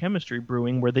weird chemistry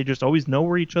brewing where they just always know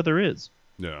where each other is.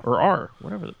 Yeah. Or are,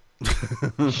 whatever.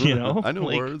 I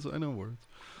know words.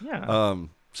 Yeah.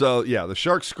 So, yeah, the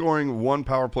Sharks scoring 1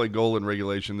 power play goal in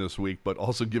regulation this week, but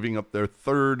also giving up their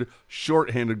 3rd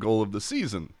shorthanded goal of the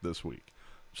season this week.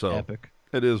 So Epic.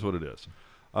 It is what it is.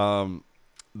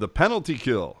 The penalty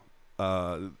kill,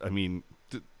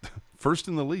 first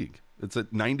in the league. It's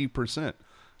at 90%.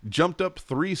 Jumped up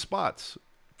 3 spots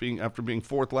after being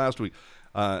 4th last week.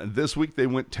 This week they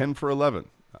went 10 for 11.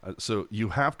 So you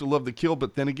have to love the kill,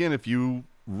 but then again, if you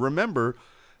remember,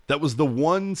 that was the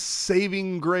one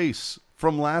saving grace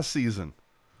from last season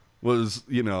was,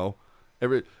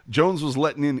 Jones was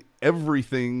letting in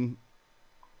everything.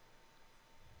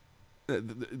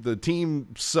 The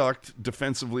team sucked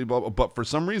defensively, but for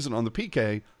some reason on the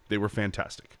PK, they were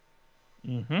fantastic.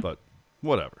 Mm-hmm. But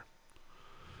whatever.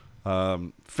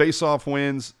 Face-off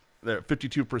wins, they're at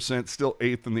 52%, still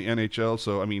 8th in the NHL.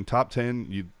 So, top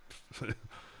 10,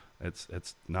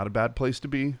 It's not a bad place to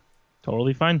be.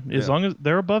 Totally fine as long as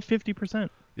they're above 50%.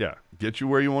 Yeah, get you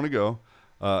where you want to go.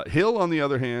 Hill, on the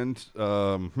other hand,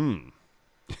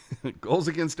 goals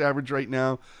against average right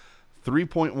now,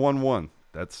 3.11.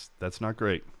 That's not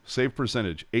great. Save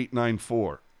percentage,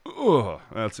 894. Ugh,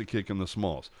 that's a kick in the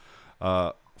smalls.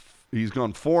 He's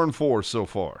gone 4-4 so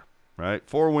far, right?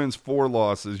 4 wins, 4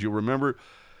 losses. You'll remember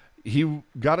he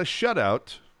got a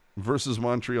shutout versus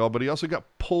Montreal, but he also got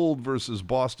pulled versus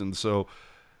Boston. So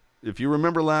if you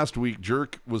remember last week,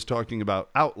 Jerk was talking about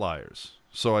outliers.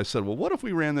 So I said, well, what if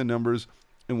we ran the numbers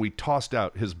and we tossed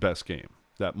out his best game,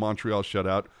 that Montreal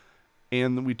shutout,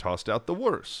 and then we tossed out the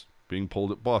worst, being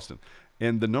pulled at Boston.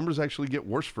 And the numbers actually get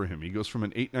worse for him. He goes from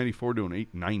an 894 to an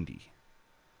 890.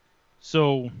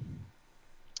 So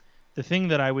the thing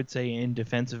that I would say in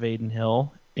defense of Adin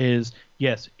Hill is,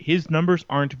 yes, his numbers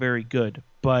aren't very good,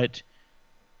 but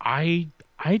I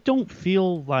don't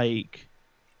feel like,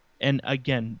 and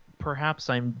again, perhaps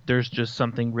there's just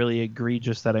something really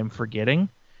egregious that I'm forgetting.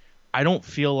 I don't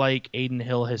feel like Adin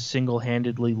Hill has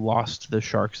single-handedly lost the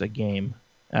Sharks a game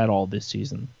at all this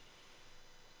season.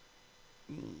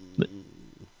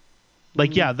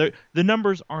 Like, yeah, the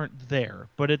numbers aren't there,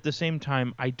 but at the same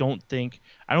time, I don't think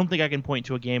I can point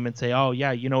to a game and say, oh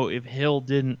yeah, if Hill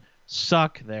didn't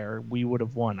suck there, we would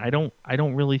have won. I don't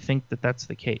really think that that's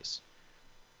the case.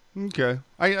 Okay,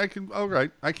 I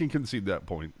can concede that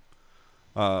point.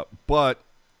 But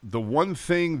the one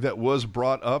thing that was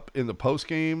brought up in the post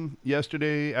game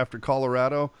yesterday after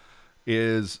Colorado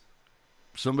is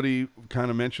somebody kind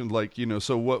of mentioned, like,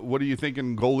 so what are you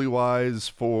thinking goalie wise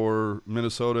for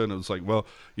Minnesota? And it was like, well,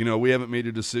 we haven't made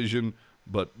a decision,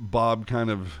 but Bob kind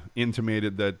of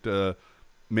intimated that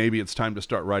maybe it's time to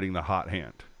start riding the hot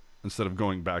hand instead of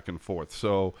going back and forth.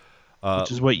 So,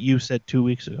 which is what you said 2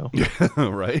 weeks ago.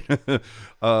 Right.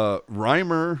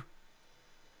 Reimer,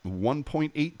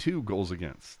 1.82 goals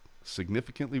against,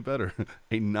 significantly better.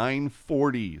 A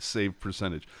 940 save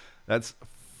percentage. That's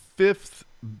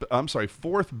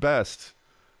fourth best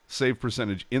save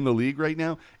percentage in the league right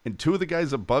now, and 2 of the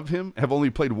guys above him have only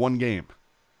played 1 game.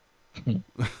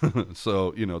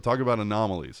 So, talk about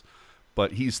anomalies.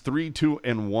 But he's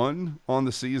 3-2-1 on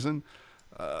the season.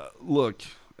 Look,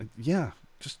 yeah,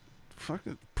 just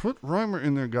fucking put Reimer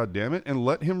in there, goddammit, and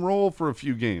let him roll for a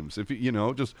few games. If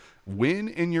just win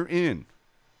and you're in,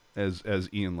 as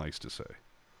Ian likes to say.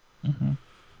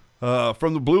 Mm-hmm.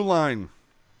 From the blue line,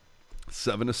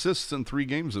 7 assists in 3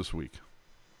 games this week.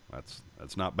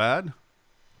 That's not bad.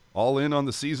 All in on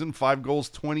the season, 5 goals,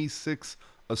 26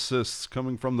 assists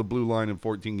coming from the blue line in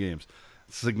 14 games.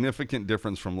 Significant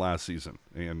difference from last season.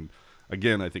 And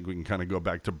again, I think we can kind of go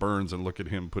back to Burns and look at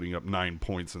him putting up 9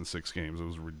 points in 6 games. It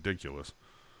was ridiculous.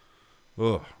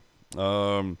 Ugh.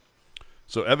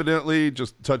 So evidently,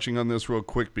 just touching on this real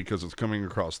quick because it's coming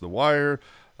across the wire,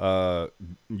 Yoel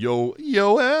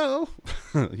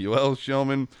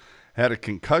Shellman had a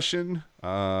concussion,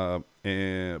 but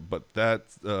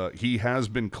that he has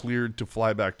been cleared to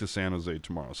fly back to San Jose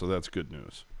tomorrow, so that's good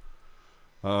news.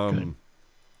 Good.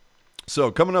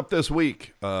 So coming up this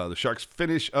week, the Sharks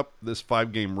finish up this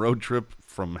 5-game road trip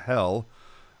from hell.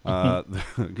 They're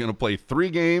going to play 3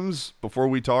 games before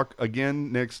we talk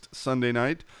again next Sunday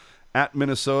night. At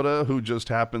Minnesota, who just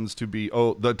happens to be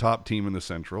the top team in the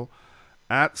Central.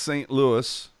 At St.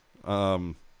 Louis,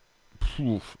 4th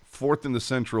in the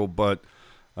Central, but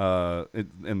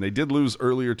and they did lose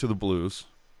earlier to the Blues.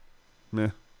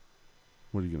 Meh.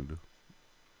 What are you going to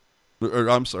do?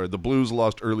 I'm sorry, the Blues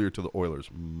lost earlier to the Oilers.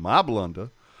 My blunder.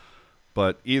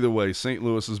 But either way, St.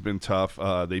 Louis has been tough.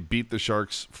 They beat the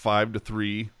Sharks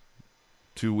 5-3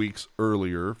 2 weeks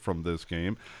earlier from this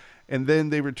game. And then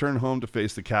they return home to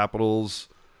face the Capitals.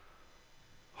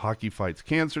 Hockey fights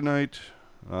cancer night.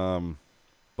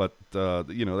 But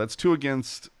that's 2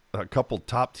 against a couple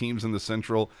top teams in the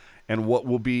Central and what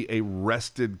will be a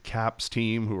rested Caps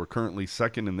team who are currently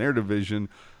 2nd in their division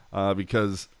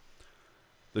because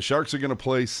the Sharks are going to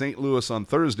play St. Louis on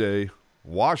Thursday,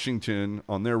 Washington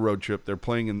on their road trip. They're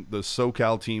playing in the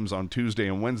SoCal teams on Tuesday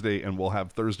and Wednesday, and we'll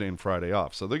have Thursday and Friday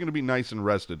off. So they're going to be nice and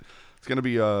rested. It's going to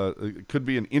be it could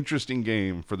be an interesting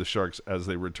game for the Sharks as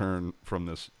they return from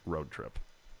this road trip.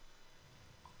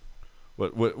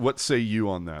 What say you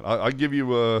on that? I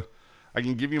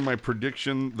can give you my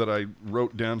prediction that I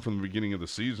wrote down from the beginning of the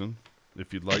season,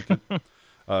 if you'd like it.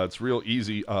 It's real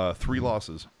easy. 3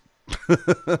 losses.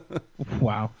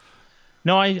 Wow.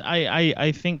 No,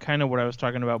 I think kind of what I was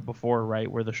talking about before, right,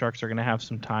 where the Sharks are going to have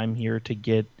some time here to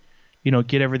get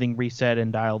everything reset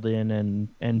and dialed in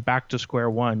and back to square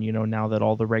one, now that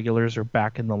all the regulars are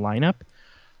back in the lineup.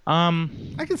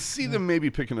 I could see them maybe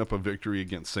picking up a victory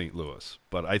against St. Louis,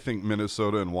 but I think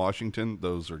Minnesota and Washington,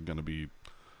 those are going to be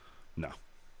no.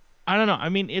 I don't know. I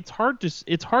mean, it's hard to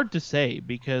say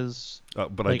because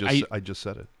But like I just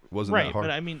said it. It wasn't that right, hard.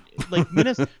 but I mean, like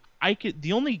Minnesota,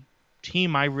 the only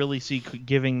team I really see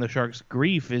giving the Sharks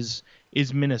grief is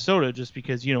Minnesota, just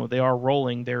because they are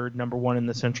rolling. They're number one in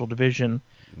the Central Division,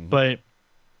 but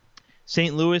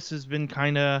St. Louis has been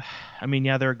kind of, I mean,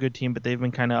 yeah, they're a good team, but they've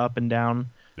been kind of up and down.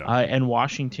 Yeah. And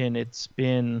Washington, it's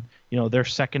been, they're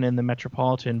second in the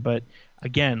Metropolitan, but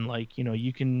again, like,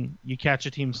 you catch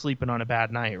a team sleeping on a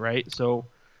bad night, right? So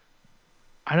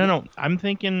I don't know. I'm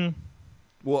thinking.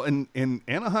 Well, and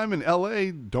Anaheim and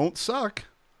LA don't suck.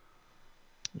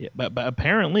 Yeah, but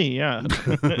apparently, yeah.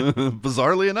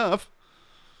 Bizarrely enough.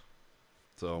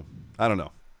 So I don't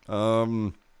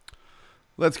know.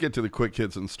 Let's get to the quick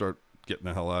hits and start getting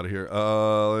the hell out of here.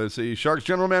 Let's see. Sharks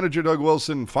general manager Doug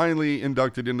Wilson finally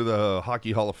inducted into the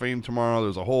Hockey Hall of Fame tomorrow.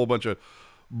 There's a whole bunch of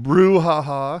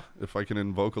brouhaha, if I can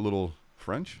invoke a little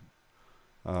French.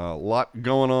 A lot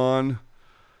going on.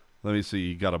 Let me see.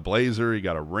 He got a blazer. He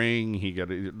got a ring.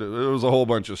 There was a whole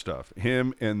bunch of stuff.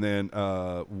 Him and then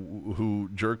who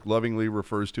Jerk lovingly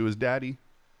refers to as Daddy,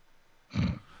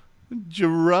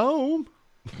 Jerome.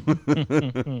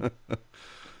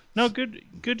 No,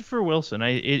 good for Wilson.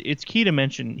 It's key to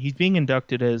mention he's being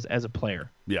inducted as a player.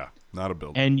 Yeah, not a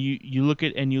builder. And you look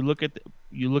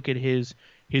at his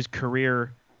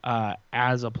career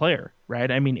as a player,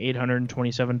 right? I mean,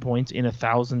 827 points in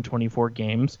 1,024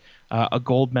 games, a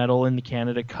gold medal in the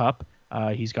Canada Cup.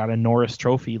 He's got a Norris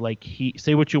Trophy. Like,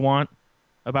 say what you want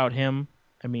about him.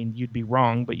 I mean, you'd be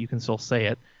wrong, but you can still say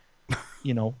it.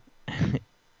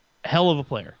 Hell of a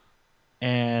player,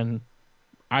 and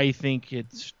I think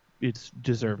it's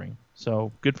deserving.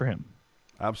 So good for him.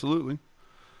 Absolutely.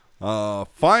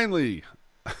 Finally,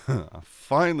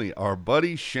 our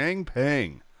buddy Shang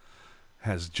Peng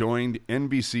has joined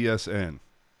NBCSN.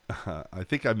 I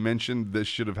think I mentioned this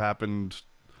should have happened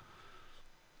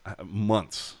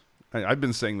months. I've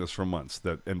been saying this for months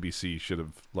that NBC should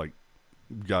have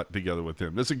got together with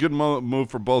him. This is a good move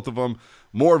for both of them.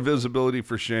 More visibility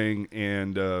for Shang,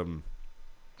 and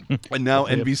now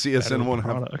NBCSN won't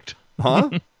have. Huh?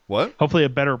 What? Hopefully a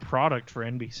better product for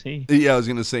NBC. Yeah, I was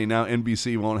going to say now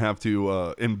NBC won't have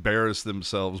to embarrass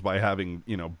themselves by having,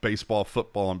 baseball,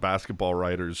 football, and basketball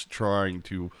writers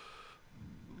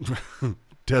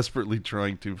desperately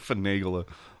trying to finagle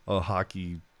a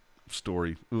hockey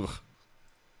story. Ugh.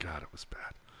 God, it was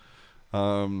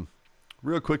bad.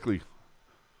 Real quickly,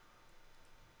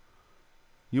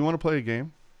 you want to play a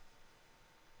game?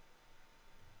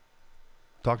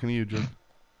 Talking to you, Jim.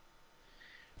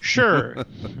 Sure.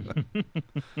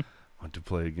 Want to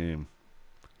play a game.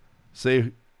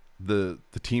 Say the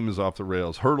team is off the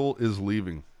rails. Hurdle is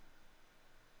leaving.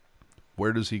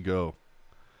 Where does he go?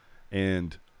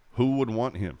 And who would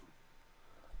want him?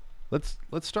 Let's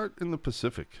start in the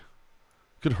Pacific.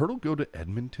 Could Hurdle go to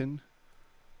Edmonton?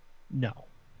 No.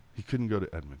 He couldn't go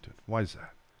to Edmonton. Why is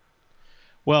that?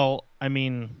 Well, I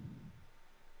mean,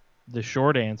 the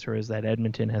short answer is that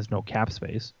Edmonton has no cap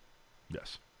space.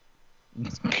 Yes.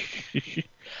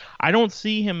 I don't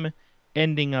see him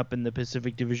ending up in the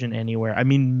Pacific Division anywhere. I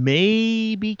mean,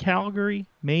 maybe Calgary,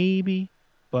 maybe,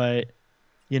 but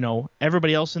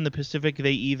everybody else in the Pacific,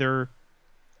 they either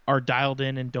are dialed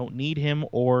in and don't need him,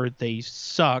 or they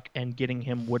suck and getting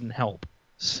him wouldn't help.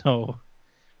 So,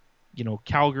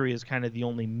 Calgary is kind of the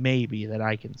only maybe that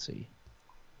I can see.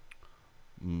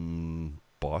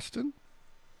 Boston?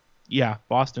 Yeah,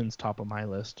 Boston's top of my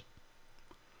list.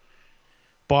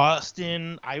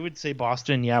 Boston, I would say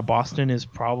Boston. Yeah, Boston is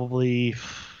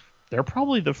they're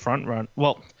probably the front run.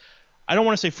 Well, I don't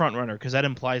want to say front runner because that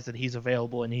implies that he's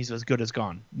available and he's as good as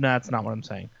gone. No, that's not what I'm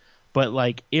saying.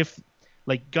 But if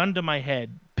gun to my head,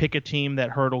 pick a team that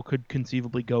Hurdle could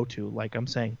conceivably go to. I'm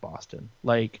saying Boston.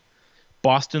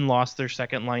 Boston lost their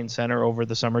second line center over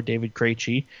the summer, David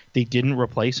Krejci. They didn't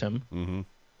replace him. Mm-hmm.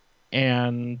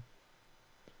 And,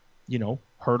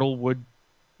 Hurdle would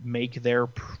make their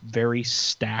very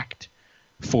stacked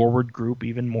forward group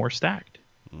even more stacked.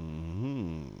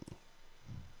 Mm-hmm.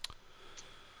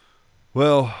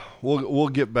 Well, we'll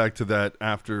get back to that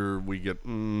after we get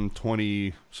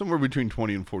somewhere between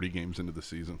 20 and 40 games into the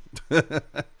season.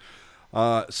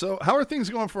 So how are things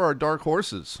going for our dark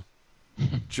horses?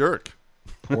 Jerk.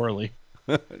 Poorly.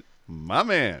 My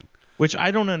man. Which I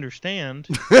don't understand.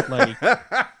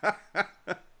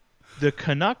 The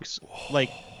Canucks,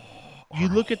 you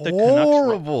look at the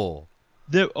horrible.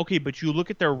 Canucks. Okay, but you look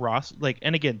at their roster,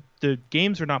 and again, the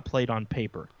games are not played on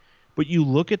paper, but you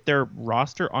look at their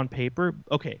roster on paper.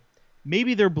 Okay,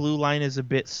 maybe their blue line is a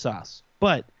bit sus,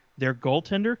 but their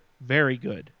goaltender, very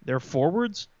good. Their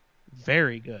forwards,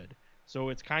 very good. So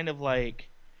it's kind of like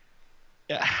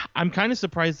I'm kind of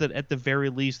surprised that at the very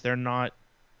least they're not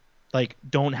like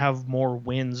don't have more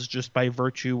wins just by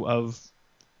virtue of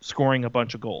scoring a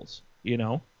bunch of goals, you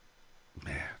know?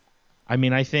 Man. I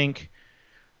mean, I think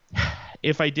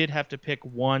if I did have to pick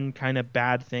one kind of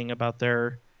bad thing about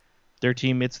their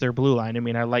team, it's their blue line. I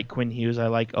mean, I like Quinn Hughes, I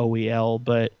like OEL,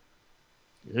 but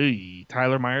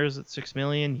Tyler Myers at $6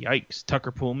 million, yikes.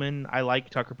 Tucker Poolman, I like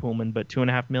Tucker Poolman, but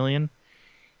 $2.5 million,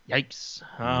 yikes.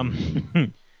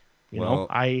 Well,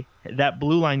 That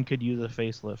blue line could use a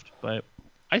facelift, but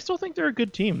I still think they're a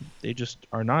good team. They just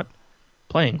are not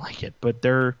playing like it. But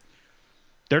their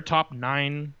top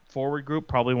 9 forward group,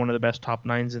 probably one of the best top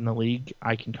 9s in the league,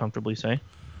 I can comfortably say.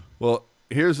 well,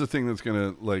 here's the thing that's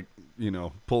gonna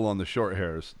pull on the short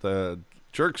hairs. The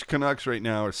Jerks Canucks right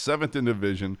now are 7th in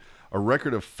division, a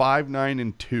record of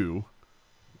 5-9-2.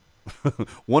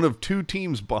 One of 2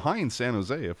 teams behind San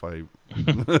Jose, an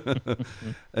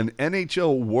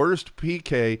NHL worst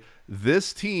PK.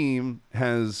 This team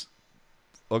has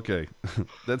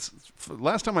that's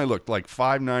last time I looked, like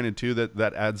 5-9-2.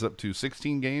 That adds up to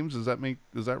 16 games. Is that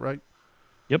right?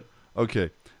 Yep.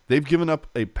 Okay, they've given up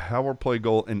a power play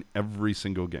goal in every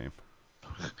single game.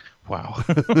 Wow.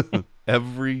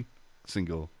 Every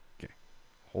single game.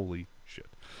 Holy shit.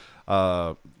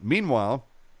 Meanwhile,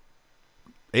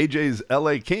 AJ's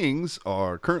LA Kings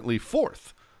are currently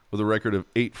 4th with a record of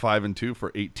 8-5-2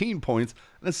 for 18 points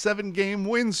and a 7-game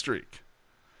win streak.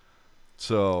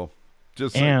 So, go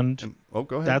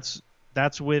ahead.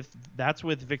 That's with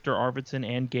Victor Arvidsson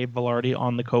and Gabe Velarde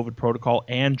on the COVID protocol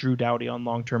and Drew Doughty on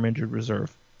long-term injured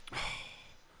reserve.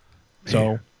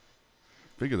 So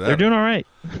figure that they're doing all right.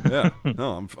 Yeah,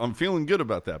 no, I'm feeling good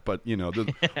about that. But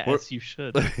As you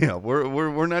should. Yeah,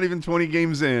 we're not even 20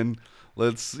 games in.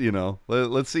 Let's see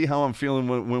how I'm feeling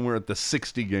when we're at the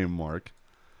 60 game mark.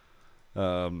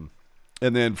 And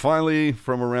then finally,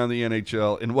 from around the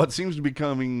NHL, in what seems to be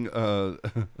becoming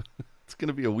it's going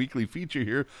to be a weekly feature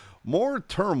here, more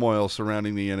turmoil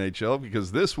surrounding the NHL,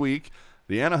 because this week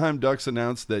the Anaheim Ducks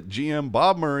announced that GM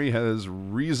Bob Murray has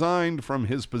resigned from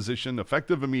his position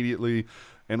effective immediately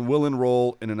and will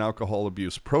enroll in an alcohol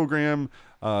abuse program.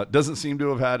 Doesn't seem to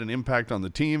have had an impact on the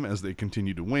team as they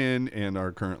continue to win and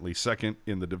are currently 2nd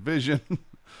in the division.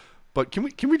 But can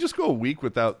we just go a week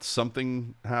without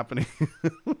something happening?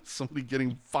 Somebody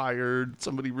getting fired,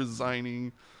 somebody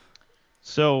resigning.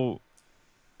 So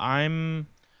I'm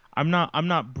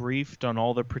not briefed on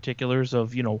all the particulars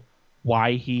of,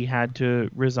 why he had to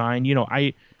resign.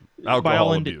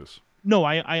 Alcohol abuse. No,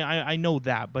 I know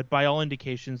that, but by all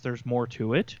indications there's more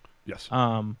to it. Yes.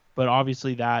 But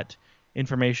obviously that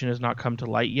information has not come to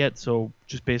light yet, so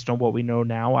just based on what we know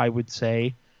now, I would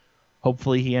say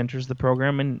hopefully he enters the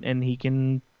program and he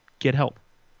can get help.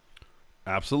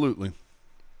 Absolutely.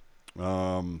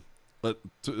 But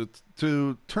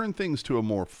to turn things to a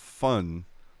more fun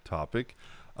topic,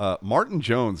 Martin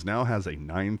Jones now has a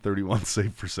 .931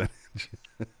 save percentage.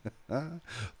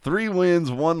 3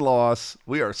 wins, 1 loss.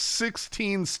 We are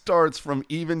 16 starts from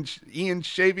Ian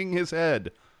shaving his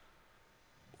head.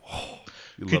 Oh,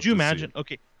 could you imagine?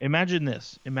 Okay, imagine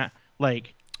this.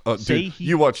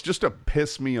 You watch, just to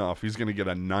piss me off, he's going to get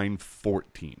a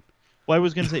 .914. Well, I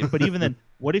was going to say, but even then,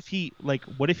 what if he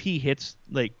hits,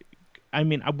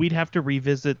 we'd have to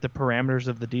revisit the parameters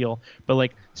of the deal,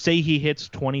 but say he hits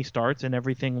 20 starts and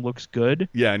everything looks good.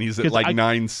 Yeah, and he's at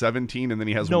 .917, and then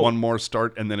he has one more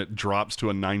start, and then it drops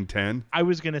to a .910. I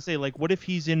was going to say, what if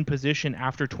he's in position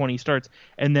after 20 starts,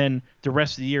 and then the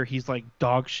rest of the year he's like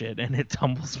dog shit, and it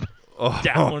tumbles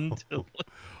down to...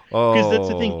 Because that's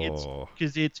the thing.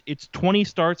 It's 20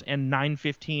 starts and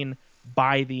 915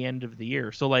 by the end of the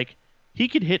year. So he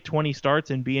could hit 20 starts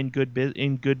and be in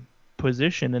good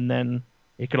position, and then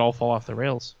it could all fall off the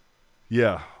rails.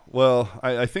 Yeah. Well,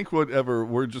 I think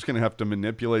we're just going to have to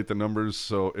manipulate the numbers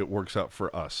so it works out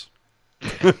for us.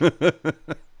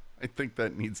 I think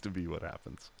that needs to be what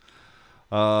happens.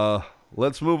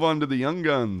 Let's move on to the Young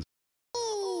Guns.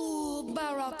 Ooh,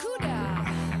 Barracuda.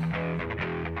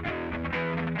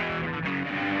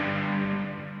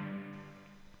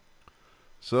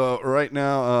 So right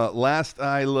now, last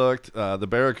I looked, the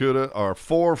Barracuda are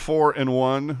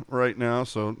 4-4-1 right now.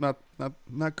 So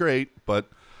not great, but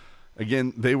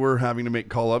again, they were having to make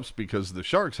call-ups because the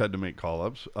Sharks had to make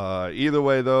call-ups. Either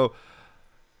way, though,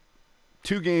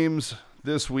 2 games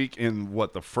this week in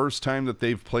the first time that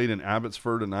they've played in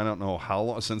Abbotsford, and I don't know how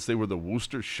long, since they were the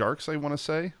Worcester Sharks, I want to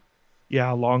say.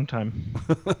 Yeah, a long time.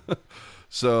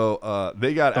 So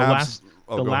they got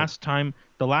Oh, the go ahead.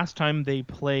 last time they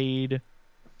played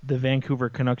the Vancouver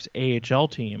Canucks AHL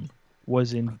team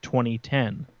was in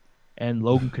 2010, and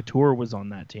Logan Couture was on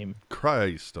that team.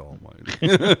 Christ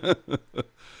almighty.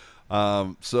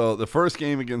 So the first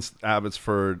game against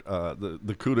Abbotsford,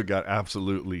 the CUDA got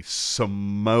absolutely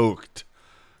smoked,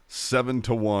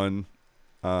 7-1,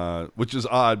 which is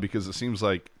odd because it seems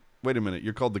like, wait a minute,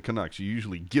 you're called the Canucks. You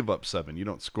usually give up 7. You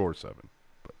don't score 7.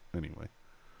 But anyway,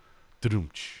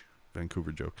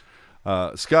 Vancouver joke.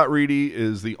 Scott Reedy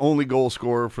is the only goal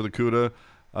scorer for the CUDA.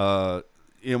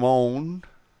 Imon,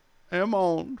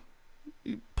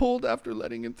 he pulled after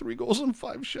letting in 3 goals and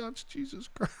 5 shots. Jesus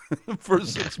Christ. For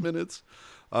 6 minutes.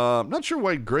 Not sure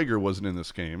why Gregor wasn't in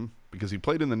this game because he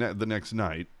played in the next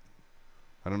night.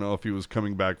 I don't know if he was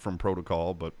coming back from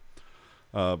protocol, but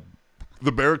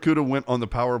the Barracuda went on the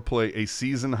power play a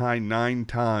season high 9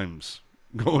 times,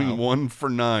 going 1 for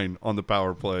 9 on the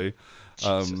power play.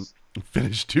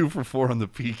 Finished 2 for 4 on the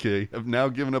PK. Have now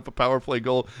given up a power play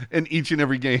goal in each and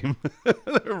every game.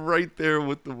 They're right there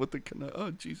with the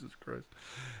oh Jesus Christ.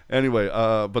 Anyway,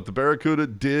 but the Barracuda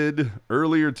did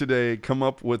earlier today come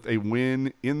up with a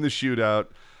win in the shootout,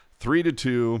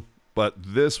 3-2. But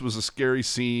this was a scary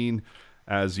scene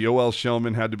as Yoel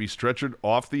Shellman had to be stretchered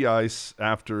off the ice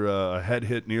after a head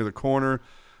hit near the corner.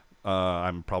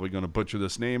 I'm probably going to butcher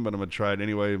this name, but I'm going to try it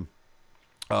anyway.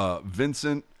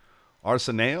 Vincent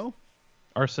Arsenault?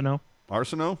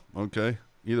 Arsenault? Okay.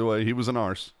 Either way, he was an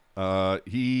arse.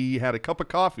 He had a cup of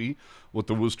coffee with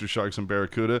the Worcester Sharks and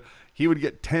Barracuda. He would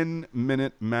get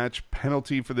 10-minute match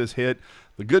penalty for this hit.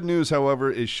 The good news,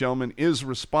 however, is Shellman is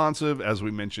responsive, as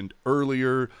we mentioned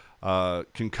earlier.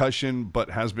 Concussion,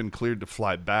 but has been cleared to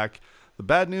fly back. The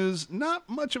bad news, not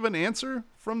much of an answer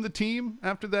from the team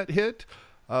after that hit.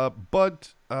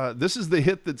 But this is the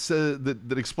hit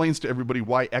that explains to everybody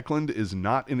why Eklund is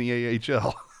not in the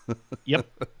AHL. Yep.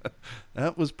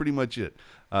 That was pretty much it.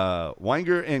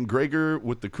 Weinger and Gregor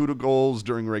with the CUDA goals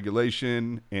during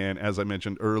regulation. And as I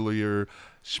mentioned earlier,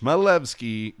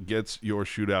 Chmelevski gets your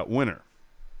shootout winner.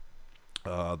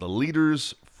 The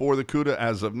leaders for the CUDA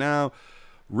as of now,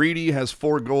 Reedy has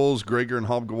 4 goals. Gregor and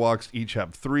Hobgawaks each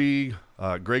have 3.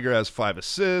 Gregor has 5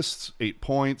 assists, 8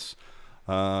 points.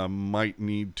 Might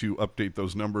need to update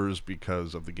those numbers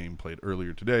because of the game played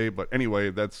earlier today. But anyway,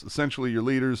 that's essentially your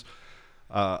leaders.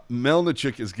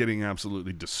 Melnichuk is getting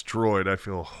absolutely destroyed. I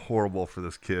feel horrible for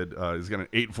this kid. He's got an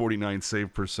 849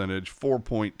 save percentage,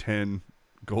 4.10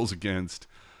 goals against.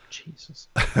 Jesus.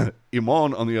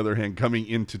 Imon, on the other hand, coming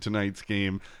into tonight's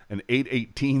game, an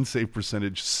 818 save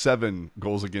percentage, 7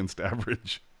 goals against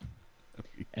average.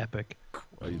 Epic.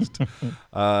 Christ.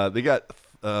 They got,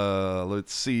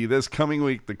 let's see, this coming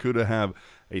week, the CUDA have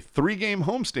a 3-game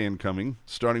homestand coming,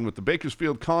 starting with the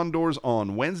Bakersfield Condors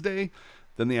on Wednesday.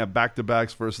 Then they have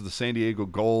back-to-backs versus the San Diego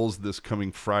Gulls this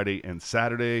coming Friday and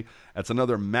Saturday. That's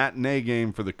another matinee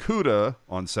game for the CUDA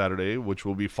on Saturday, which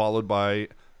will be followed by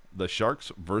the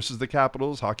Sharks versus the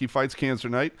Capitals. Hockey Fights Cancer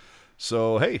Night.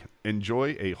 So, hey,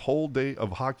 enjoy a whole day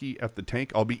of hockey at the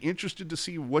tank. I'll be interested to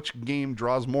see which game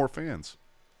draws more fans.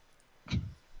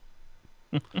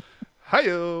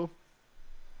 Hi-yo.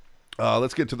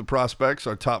 Let's get to the prospects,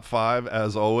 our top 5,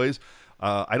 as always.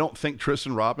 I don't think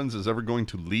Tristan Robbins is ever going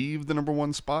to leave the number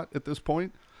 1 spot at this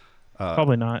point.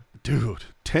 Probably not. Dude,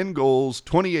 10 goals,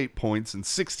 28 points in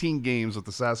 16 games with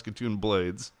the Saskatoon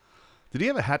Blades. Did he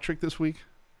have a hat trick this week?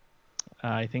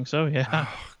 I think so, yeah.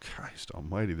 Oh, Christ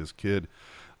almighty, this kid.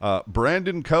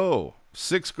 Brandon Coe,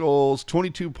 6 goals,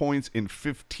 22 points in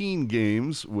 15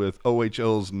 games with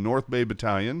OHL's North Bay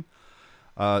Battalion.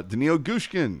 Daniil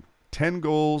Gushkin, 10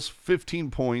 goals, 15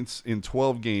 points in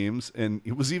 12 games, and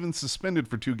he was even suspended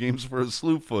for 2 games for a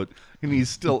slew foot, and he's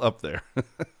still up there.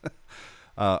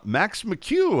 Max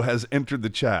McHugh has entered the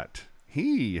chat.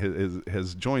 He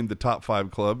has joined the top 5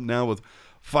 club, now with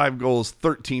 5 goals,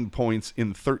 13 points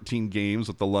in 13 games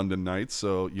with the London Knights,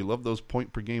 so you love those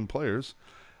point-per-game players.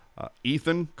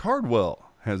 Ethan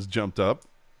Cardwell has jumped up,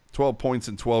 12 points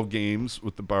in 12 games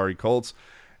with the Barrie Colts,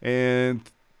 and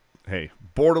hey,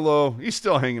 Bordeleau, he's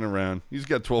still hanging around. He's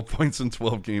got 12 points in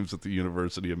 12 games at the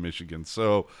University of Michigan.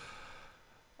 So,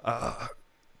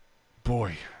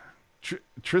 boy,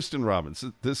 Tristan Robbins,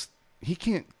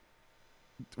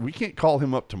 we can't call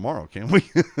him up tomorrow, can we?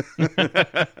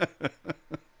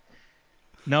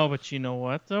 No, but you know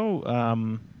what, though?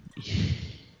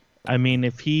 I mean,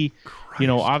 if he,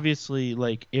 obviously,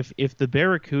 like, if the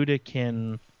Barracuda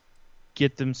can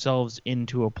get themselves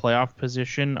into a playoff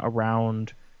position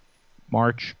around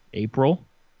March, April,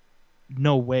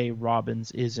 no way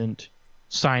Robbins isn't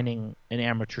signing an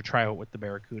amateur tryout with the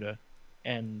Barracuda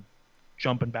and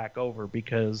jumping back over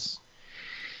because,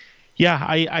 Yeah,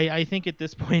 I think at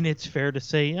this point it's fair to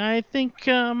say I think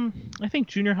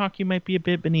junior hockey might be a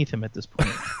bit beneath him at this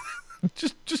point.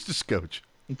 Just a scotch.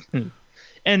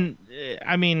 And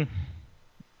I mean,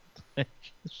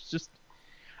 it's just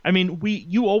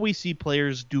you always see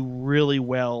players do really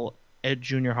well at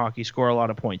junior hockey, score a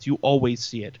lot of points. You always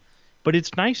see it, but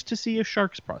it's nice to see a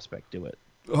Sharks prospect do it.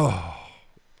 Oh,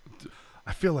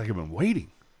 I feel like I've been waiting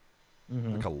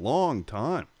like a long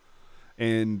time,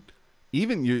 and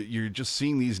even you're just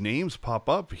seeing these names pop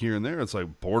up here and there. It's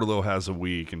like Bordeleau has a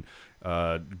week, and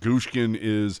Gushkin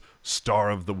is star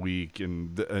of the week,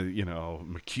 and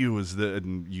McHugh is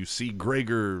and you see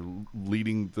Gregor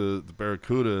leading the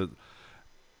Barracuda.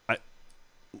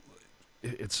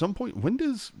 At some point, when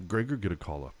does Gregor get a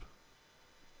call up?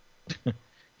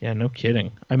 Yeah, no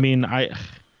kidding. I mean,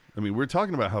 we're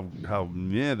talking about how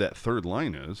that third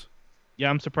line is. Yeah,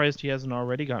 I'm surprised he hasn't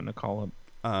already gotten a call up.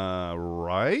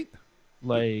 Right?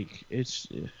 Like, it's...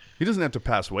 He doesn't have to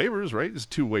pass waivers, right? It's a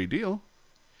two-way deal.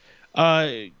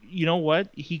 You know what?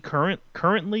 He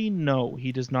currently, no,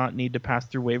 he does not need to pass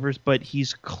through waivers, but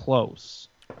he's close.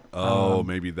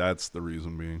 Maybe that's the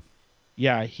reason being.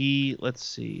 Yeah, let's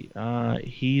see.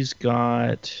 He's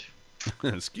got...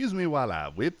 Excuse me while I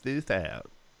whip this out.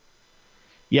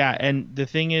 Yeah, and the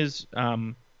thing is,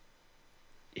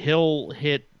 he'll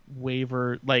hit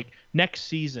waiver, like, next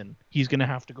season, he's going to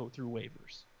have to go through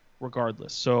waivers,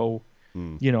 regardless. So,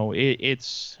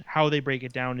 it's how they break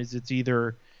it down is it's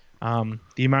either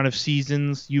the amount of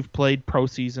seasons you've played, pro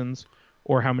seasons,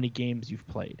 or how many games you've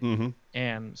played. Mm-hmm.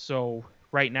 And so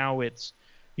right now it's,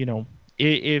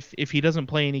 if he doesn't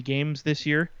play any games this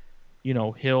year,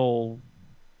 he'll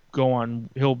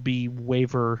be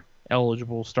waiver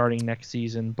eligible starting next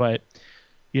season. But,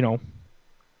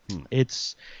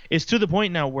 it's to the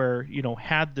point now where,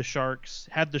 had the Sharks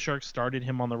started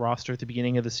him on the roster at the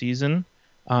beginning of the season,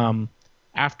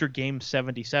 after game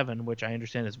 77, which I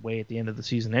understand is way at the end of the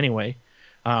season anyway,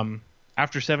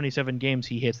 after 77 games,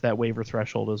 he hits that waiver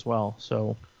threshold as well.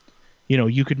 So,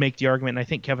 you could make the argument, and I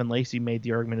think Kevin Lacey made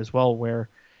the argument as well, where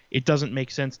it doesn't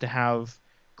make sense to have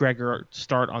Gregor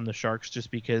start on the Sharks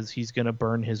just because he's going to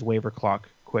burn his waiver clock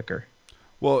quicker.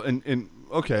 Well, and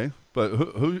okay, but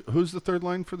who's the third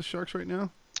line for the Sharks right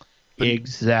now?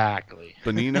 Exactly.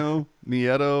 Bonino,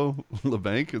 Nieto,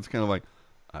 LeBanc. It's kind of like,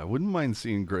 I wouldn't mind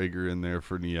seeing Gregor in there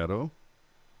for Nieto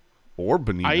or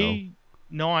Bonino.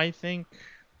 I think.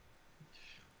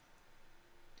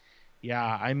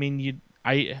 Yeah, I mean,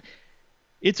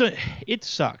 it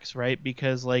sucks, right?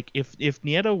 Because like if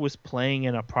Nieto was playing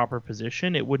in a proper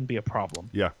position, it wouldn't be a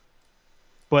problem. Yeah.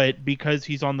 But because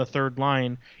he's on the third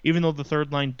line, even though the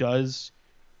third line does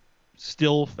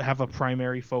still have a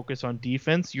primary focus on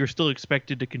defense, you're still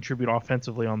expected to contribute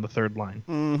offensively on the third line.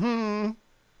 Mm-hmm.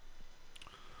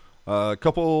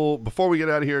 Before we get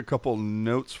out of here, a couple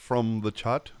notes from the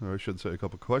chat, or I should say a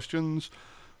couple questions.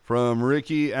 From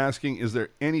Ricky asking, is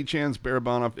there any chance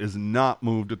Barabanov is not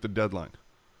moved at the deadline?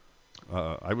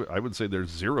 I would say there's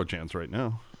zero chance right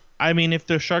now. I mean, if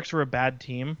the Sharks were a bad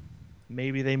team,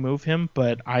 maybe they move him.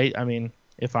 But I mean,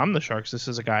 if I'm the Sharks, this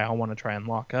is a guy I want to try and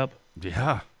lock up.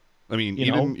 Yeah. I mean,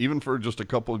 even for just a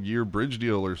couple-year bridge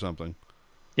deal or something.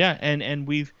 Yeah, and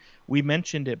we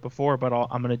mentioned it before, but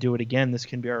I'm going to do it again. This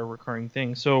can be our recurring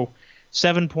thing. So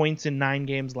 7 points in 9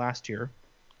 games last year,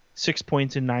 6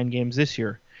 points in 9 games this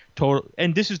year. Total,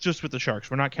 and this is just with the Sharks.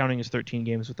 We're not counting his 13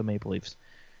 games with the Maple Leafs.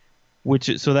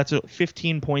 So that's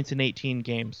 15 points in 18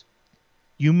 games.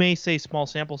 You may say small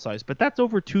sample size, but that's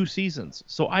over 2 seasons.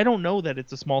 So I don't know that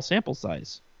it's a small sample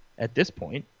size at this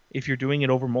point. If you're doing it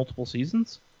over multiple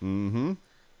seasons,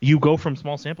 you go from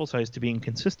small sample size to being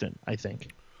consistent, I think.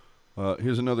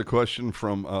 Here's another question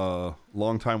from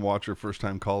longtime watcher,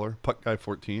 first-time caller, Puck Guy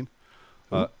 14.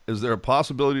 Is there a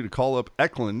possibility to call up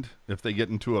Eklund if they get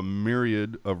into a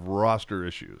myriad of roster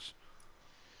issues?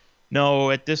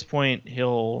 No, at this point,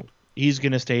 he's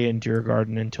going to stay in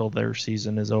Djurgården until their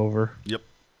season is over. Yep.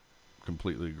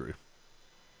 Completely agree.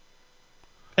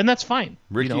 And that's fine.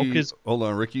 Ricky, hold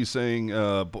on. Ricky's saying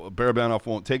Barabanov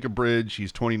won't take a bridge.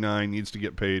 He's 29, needs to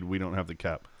get paid. We don't have the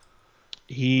cap.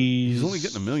 He's only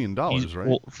getting $1 million,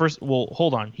 right?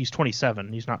 Hold on. He's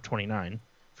 27. He's not 29,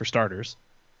 for starters.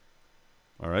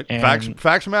 All right.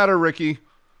 Facts matter, Ricky.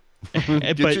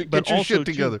 Get your shit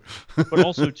together. But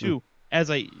also, too,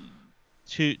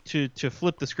 to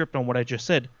flip the script on what I just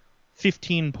said,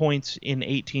 15 points in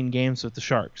 18 games with the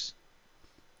Sharks.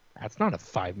 That's not a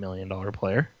 $5 million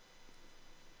player.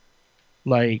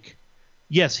 Like,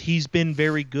 yes, he's been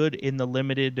very good in the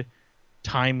limited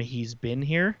time he's been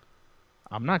here.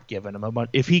 I'm not giving him a bunch.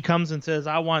 If he comes and says,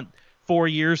 I want 4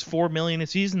 years, $4 million a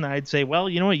season, I'd say, well,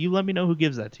 you know what? You let me know who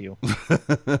gives that to you.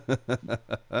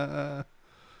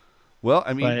 Well,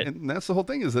 I mean, But- and that's the whole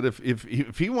thing is that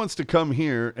if he wants to come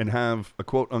here and have a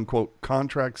quote unquote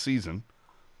contract season,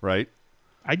 right?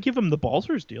 I'd give him the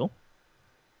Balsers deal.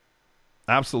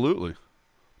 Absolutely.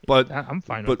 But I'm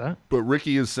fine with that. But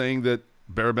Ricky is saying that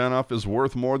Barabanov is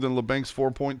worth more than LeBank's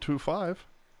 4.25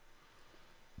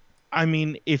 I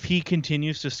mean, if he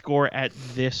continues to score at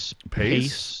this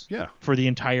pace Yeah, for the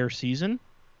entire season,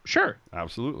 sure.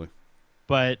 absolutely.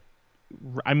 But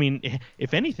I mean,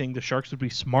 if anything, the Sharks would be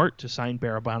smart to sign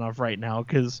Barabanov right now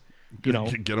because, you know,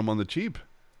 Get him on the cheap.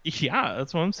 yeah,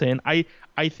 that's what I'm saying. I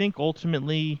think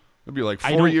ultimately, It'd be like I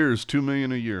 4 don't- years, $2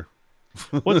 million a year.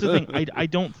 what's the thing? I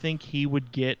don't think he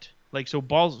would get like so.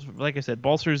 Like I said,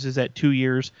 Balsers is at 2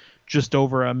 years, just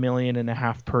over $1.5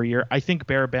 million per year. I think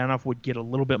Barabanov would get a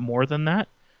little bit more than that,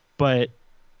 but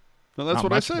No, that's Not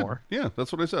what I much said. more. Yeah,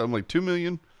 that's what I said. I'm like 2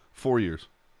 million, 4 years.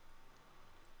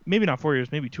 maybe not 4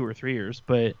 years, maybe 2 or 3 years.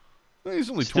 But Well, he's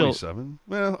only Still- 27.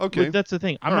 Well, okay. But that's the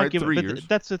thing. I'm All not right, giving. 3 But years.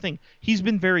 that's the thing. He's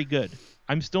been very good.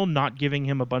 I'm still not giving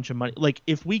him a bunch of money. Like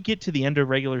if we get to the end of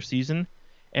regular season,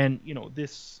 and you know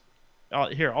this,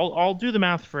 here I'll do the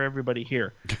math for everybody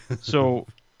here. So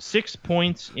 6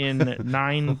 points in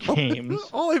 9 games.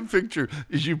 All I picture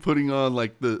is you putting on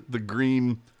like the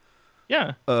green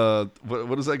Yeah.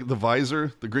 what is that, the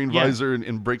visor, the green Yeah. visor,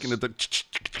 and breaking it.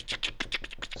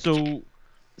 So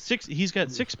he's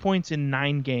got 6 points in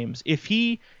 9 games. If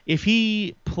he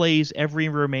plays every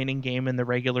remaining game in the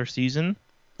regular season,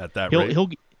 At that rate.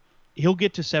 he'll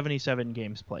get to 77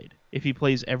 games played if he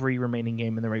plays every remaining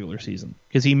game in the regular season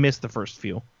because he missed the first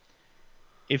few.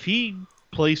 If he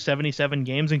plays 77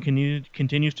 games and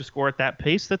continues to score at that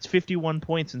pace, that's 51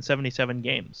 points in 77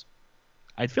 games.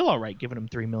 I'd feel all right giving him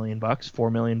 $3 million,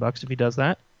 $4 million if he does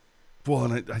that. Well,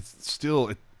 and I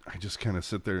still, I just kind of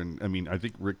sit there and, I mean, I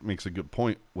think Rick makes a good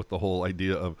point with the whole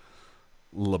idea of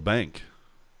LeBanc.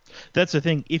 That's the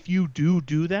thing. If you do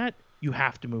that, you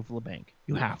have to move LeBanc.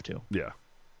 You have to. Yeah.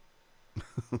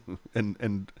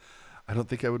 and I don't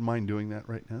think I would mind doing that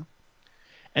right now.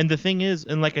 And the thing is,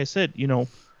 and like I said, you know,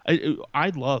 I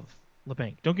love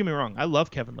LeBanc. Don't get me wrong. I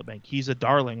love Kevin LeBanc. He's a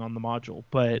darling on the module.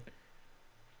 But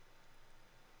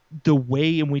the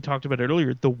way, and we talked about it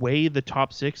earlier, the way the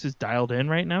top 6 is dialed in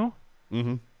right now,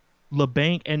 Mm-hmm.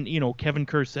 LeBanc, and, you know, Kevin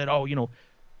Kerr said, oh, you know,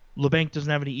 LeBanc doesn't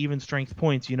have any even strength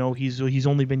points. You know, he's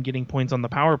only been getting points on the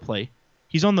power play.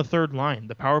 He's on the third line.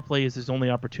 The power play is his only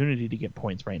opportunity to get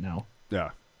points right now.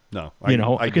 Yeah. No, You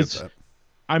know, I get because that.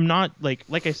 I'm not like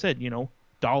I said, you know,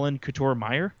 Dahlin, Couture,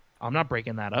 Meyer. I'm not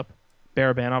breaking that up.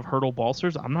 Barabanov, Hurdle,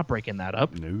 Balsers. I'm not breaking that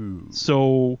up. No.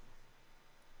 So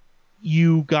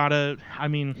you gotta. I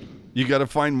mean, You got to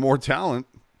find more talent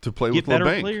to play get with better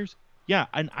LeBanc. players. Yeah,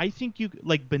 and I think you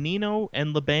like Bonino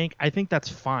and LeBanc. I think that's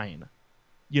fine.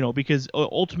 You know, because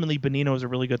ultimately Bonino is a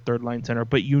really good third line center,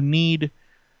 but you need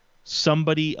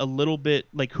somebody a little bit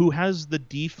like who has the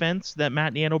defense that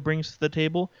Matt Niano brings to the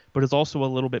table, but is also a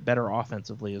little bit better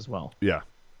offensively as well. Yeah.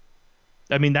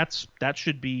 I mean, that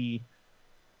should be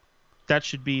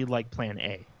like plan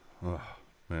A. Oh,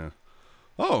 man.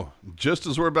 Oh, just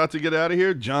as we're about to get out of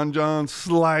here, John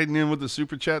sliding in with the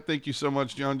super chat. Thank you so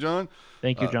much, John.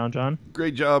 Thank you, John.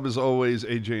 Great job as always,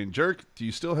 AJ and Jerk. Do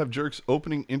you still have Jerk's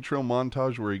opening intro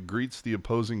montage where he greets the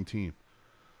opposing team?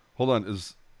 Hold on,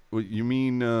 what you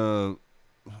mean?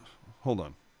 Hold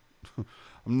on.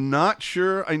 I'm not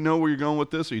sure I know where you're going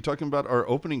with this. Are you talking about our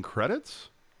opening credits?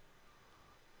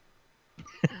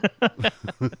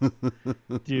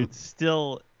 Dude,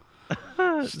 still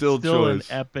Still an choice.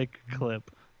 epic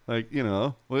clip. Like, you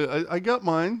know, I got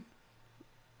mine,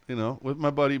 you know, with my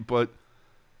buddy, but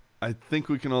I think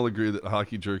we can all agree that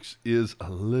Hockey Jerks is a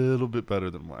little bit better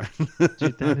than mine.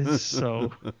 Dude, that is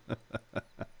so.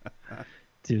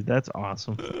 Dude, that's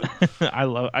awesome.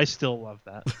 I still love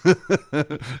that.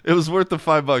 It was worth the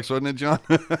 $5, wasn't it, John?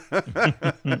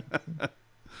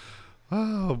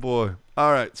 Oh boy.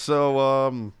 All right.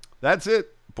 So that's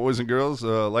it, boys and girls.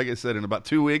 Like I said, in about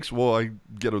 2 weeks, I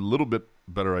get a little bit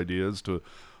better idea as to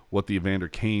what the Evander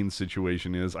Kane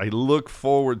situation is. I look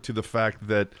forward to the fact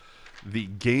that the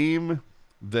game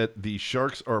that the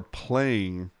Sharks are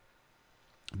playing,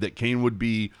 that Kane would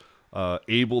be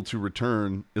able to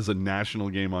return, is a national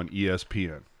game on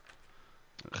ESPN.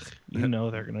 You know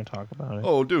they're going to talk about it.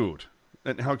 Oh, dude.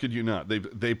 And how could you not?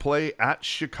 They play at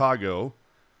Chicago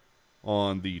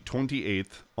on the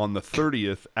 28th. On the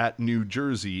 30th at New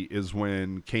Jersey is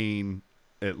when Kane,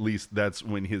 at least that's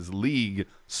when his league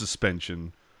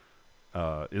suspension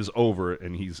is over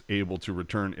and he's able to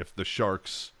return if the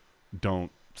Sharks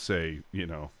don't say, you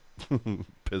know,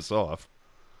 piss off.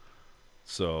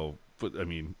 So, but I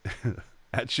mean,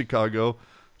 at Chicago,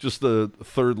 just the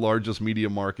third largest media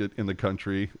market in the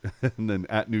country, and then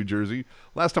at New Jersey.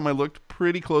 Last time I looked,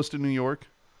 pretty close to New York.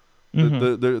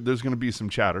 There's going to be some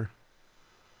chatter.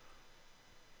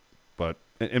 But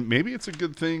and maybe it's a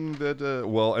good thing that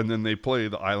and then they play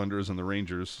the Islanders and the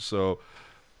Rangers. So,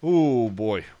 oh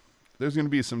boy, there's going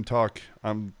to be some talk.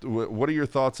 What are your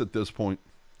thoughts at this point?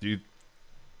 Do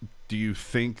you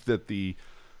think that the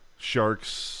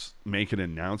Sharks make an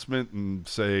announcement and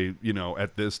say,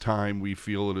 at this time we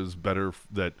feel it is better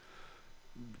that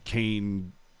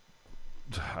Kane,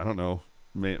 I don't know,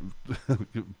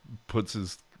 puts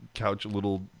his couch a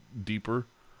little deeper?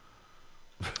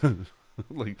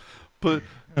 Like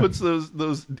puts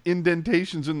those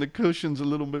indentations in the cushions a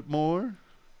little bit more.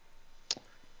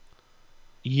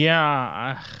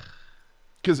 Yeah,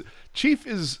 Because Chief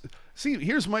is. See,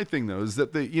 here's my thing though: is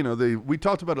that we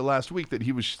talked about it last week that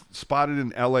he was spotted in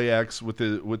LAX with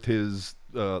his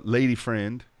lady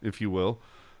friend, if you will.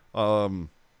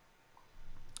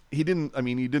 He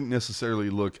didn't necessarily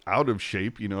look out of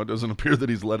shape. It doesn't appear that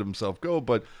he's let himself go,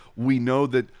 but we know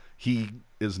that he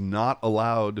is not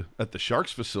allowed at the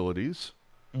Sharks facilities.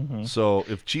 Mm-hmm. So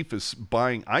if Chief is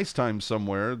buying ice time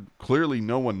somewhere, clearly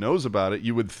no one knows about it.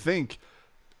 You would think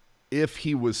if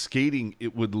he was skating,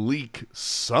 it would leak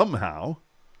somehow.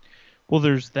 Well,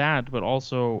 there's that, but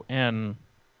also, and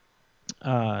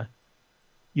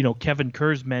Kevin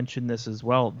Kerr's mentioned this as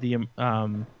well. The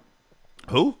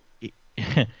who?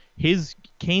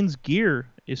 Kane's gear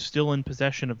is still in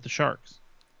possession of the Sharks.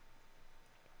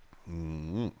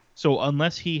 Mm-hmm. So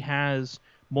unless he has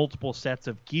multiple sets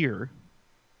of gear,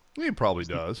 he probably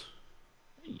does.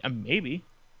 Maybe.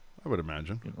 I would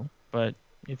imagine. But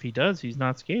if he does, he's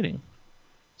not skating.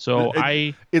 So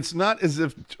it's not as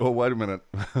if. Oh, wait a minute.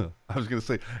 I was going to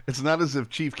say it's not as if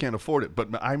Chief can't afford it, but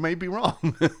I may be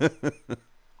wrong.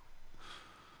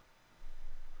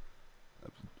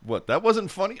 What? That wasn't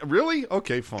funny? Really?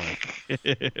 Okay, fine.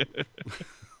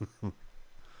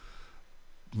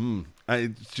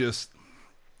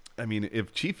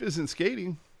 If Chief isn't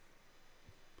skating,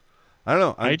 I don't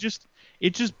know. I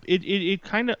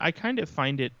kind of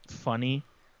find it funny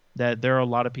that there are a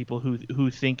lot of people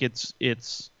who think it's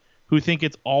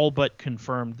all but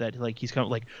confirmed that like he's coming,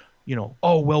 like,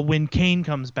 oh well, when Kane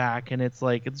comes back, and it's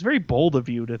like it's very bold of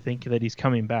you to think that he's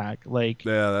coming back. Like,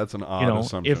 yeah, that's an odd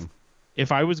assumption.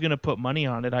 If I was going to put money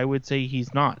on it, I would say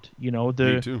he's not. Me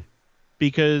too.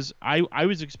 Because I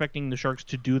was expecting the Sharks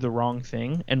to do the wrong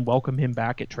thing and welcome him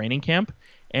back at training camp,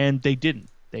 and they didn't.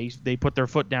 They put their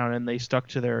foot down and they stuck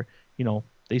to their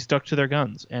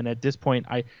guns. And at this point,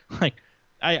 I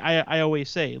always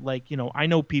say, like, I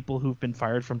know people who've been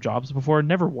fired from jobs before.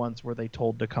 Never once were they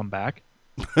told to come back.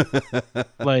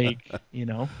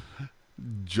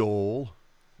 Joel.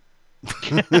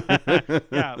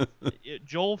 Yeah,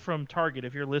 Joel from Target,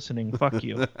 if you're listening, fuck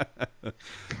you.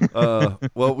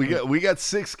 Well, we got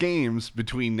 6 games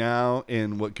between now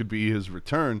and what could be his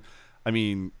return. I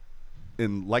mean,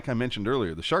 and like I mentioned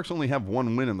earlier, the Sharks only have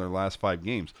 1 win in their last 5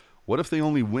 games. What if they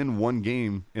only win 1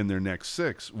 game in their next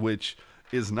 6, which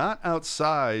is not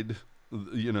outside,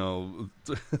 look,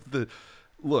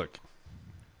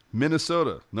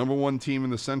 Minnesota, number 1 team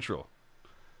in the Central,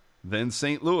 then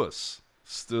St. Louis.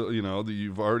 Still,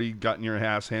 you've already gotten your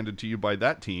ass handed to you by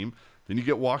that team. Then you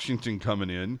get Washington coming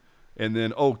in, and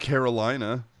then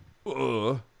Carolina.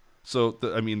 So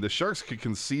the Sharks could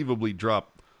conceivably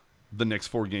drop the next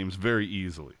 4 games very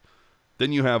easily.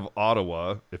 Then you have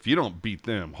Ottawa. If you don't beat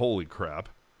them, holy crap.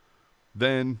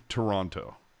 Then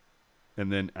Toronto,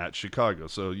 and then at Chicago.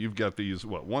 So you've got these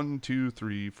 1, 2,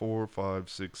 3, 4, 5,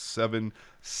 6,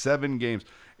 7 games.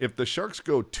 If the Sharks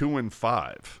go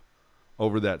 2-5.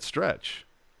 Over that stretch,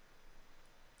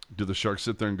 do the Sharks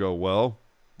sit there and go, well,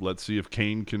 let's see if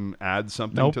Kane can add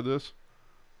something to this?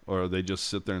 Or they just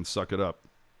sit there and suck it up?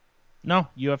 No,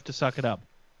 you have to suck it up.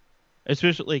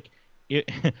 Especially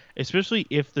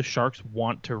if the Sharks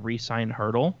want to re-sign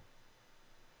Hertl,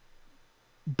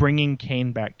 bringing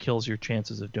Kane back kills your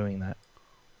chances of doing that.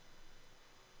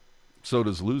 So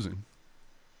does losing.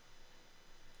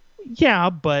 Yeah,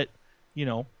 but,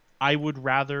 I would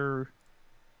rather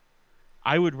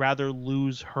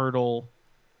lose Hertl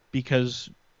because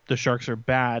the Sharks are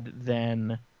bad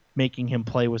than making him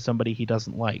play with somebody he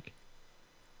doesn't like.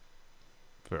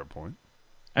 Fair point.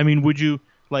 I mean, would you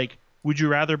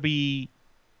rather be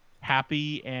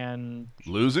happy and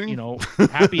losing?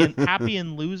 Happy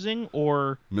and losing,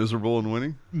 or miserable and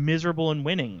winning? Miserable and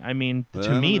winning. I mean,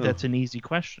 to me, that's an easy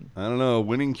question. I don't know.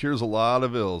 Winning cures a lot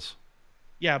of ills.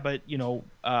 Yeah, but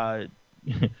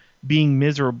being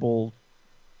miserable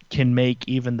can make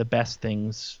even the best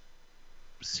things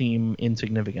seem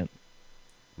insignificant.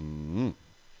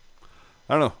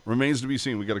 I don't know. Remains to be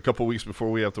seen. We got a couple weeks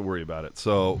before we have to worry about it.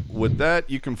 So with that,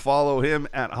 you can follow him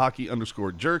at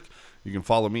hockey_jerk. You can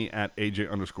follow me at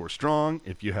AJ_strong.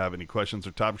 If you have any questions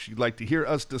or topics you'd like to hear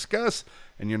us discuss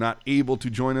and you're not able to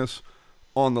join us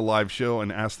on the live show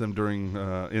and ask them during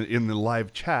in the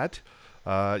live chat,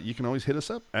 you can always hit us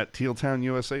up at Tealtown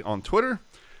USA on Twitter.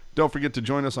 Don't forget to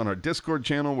join us on our Discord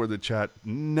channel where the chat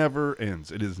never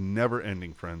ends. It is never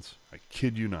ending, friends. I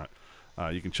kid you not.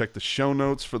 You can check the show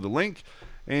notes for the link.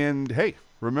 And hey,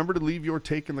 remember to leave your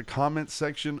take in the comments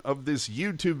section of this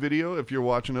YouTube video if you're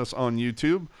watching us on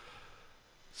YouTube,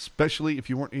 especially if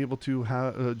you weren't able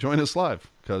to join us live,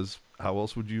 because how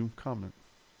else would you comment?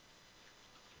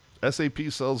 SAP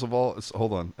sells all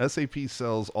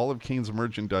of Kane's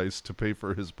merchandise to pay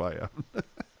for his buyout.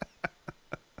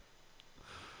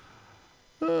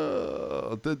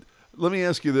 Let me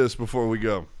ask you this before we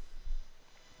go.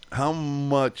 How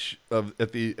much of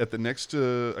at the next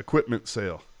equipment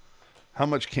sale? How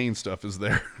much Kane stuff is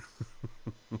there?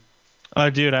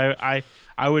 Dude, I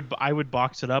would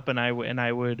box it up and I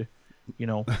would, you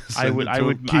know, I would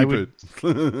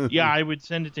yeah, I would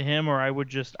send it to him, or I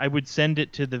would send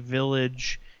it to the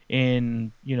village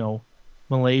in, you know,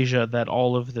 Malaysia that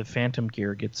all of the Phantom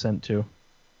gear gets sent to.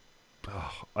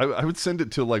 Oh, I would send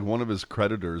it to like one of his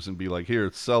creditors and be like, here,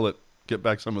 sell it, get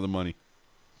back some of the money.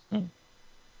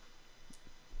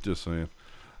 Just saying.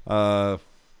 All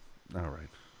right.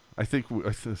 I think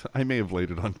I may have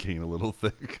laid it on Kane a little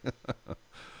thick.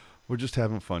 We're just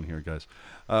having fun here, guys.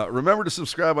 Remember to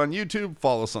subscribe on YouTube.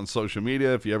 Follow us on social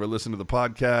media. If you ever listen to the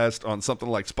podcast on something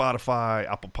like Spotify,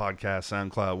 Apple Podcasts,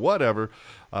 SoundCloud, whatever,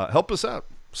 help us out.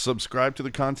 Subscribe to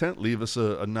the content. Leave us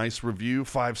a nice review,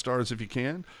 5 stars if you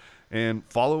can. And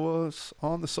follow us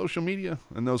on the social media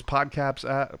and those podcast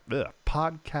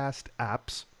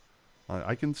apps.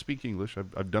 I can speak English.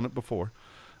 I've done it before.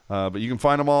 But you can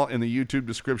find them all in the YouTube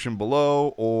description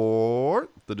below or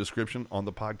the description on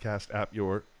the podcast app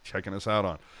you're checking us out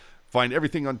on. Find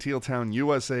everything on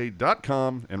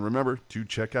tealtownusa.com. And remember to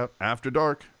check out After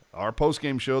Dark, our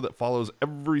post-game show that follows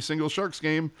every single Sharks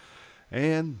game.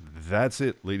 And that's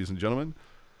it, ladies and gentlemen.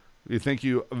 We thank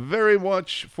you very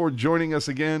much for joining us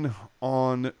again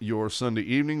on your Sunday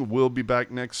evening. We'll be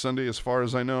back next Sunday as far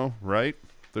as I know, right?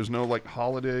 There's no like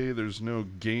holiday. There's no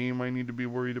game I need to be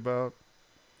worried about.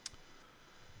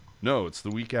 No, it's the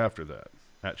week after that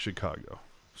at Chicago.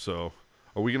 So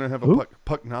are we going to have a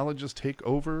Pucknologist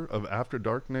takeover of After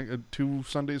Dark 2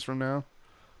 Sundays from now?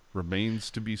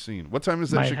 Remains to be seen. What time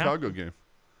is that Chicago game?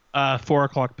 4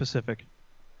 o'clock Pacific.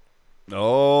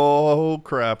 Oh,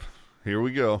 crap. Here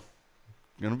we go.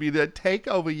 Going to be that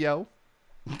takeover, yo.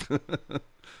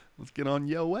 Let's get on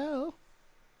yo well.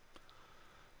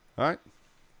 All right.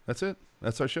 That's it.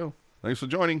 That's our show. Thanks for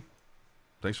joining.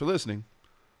 Thanks for listening.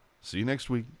 See you next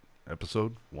week,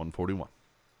 episode 141.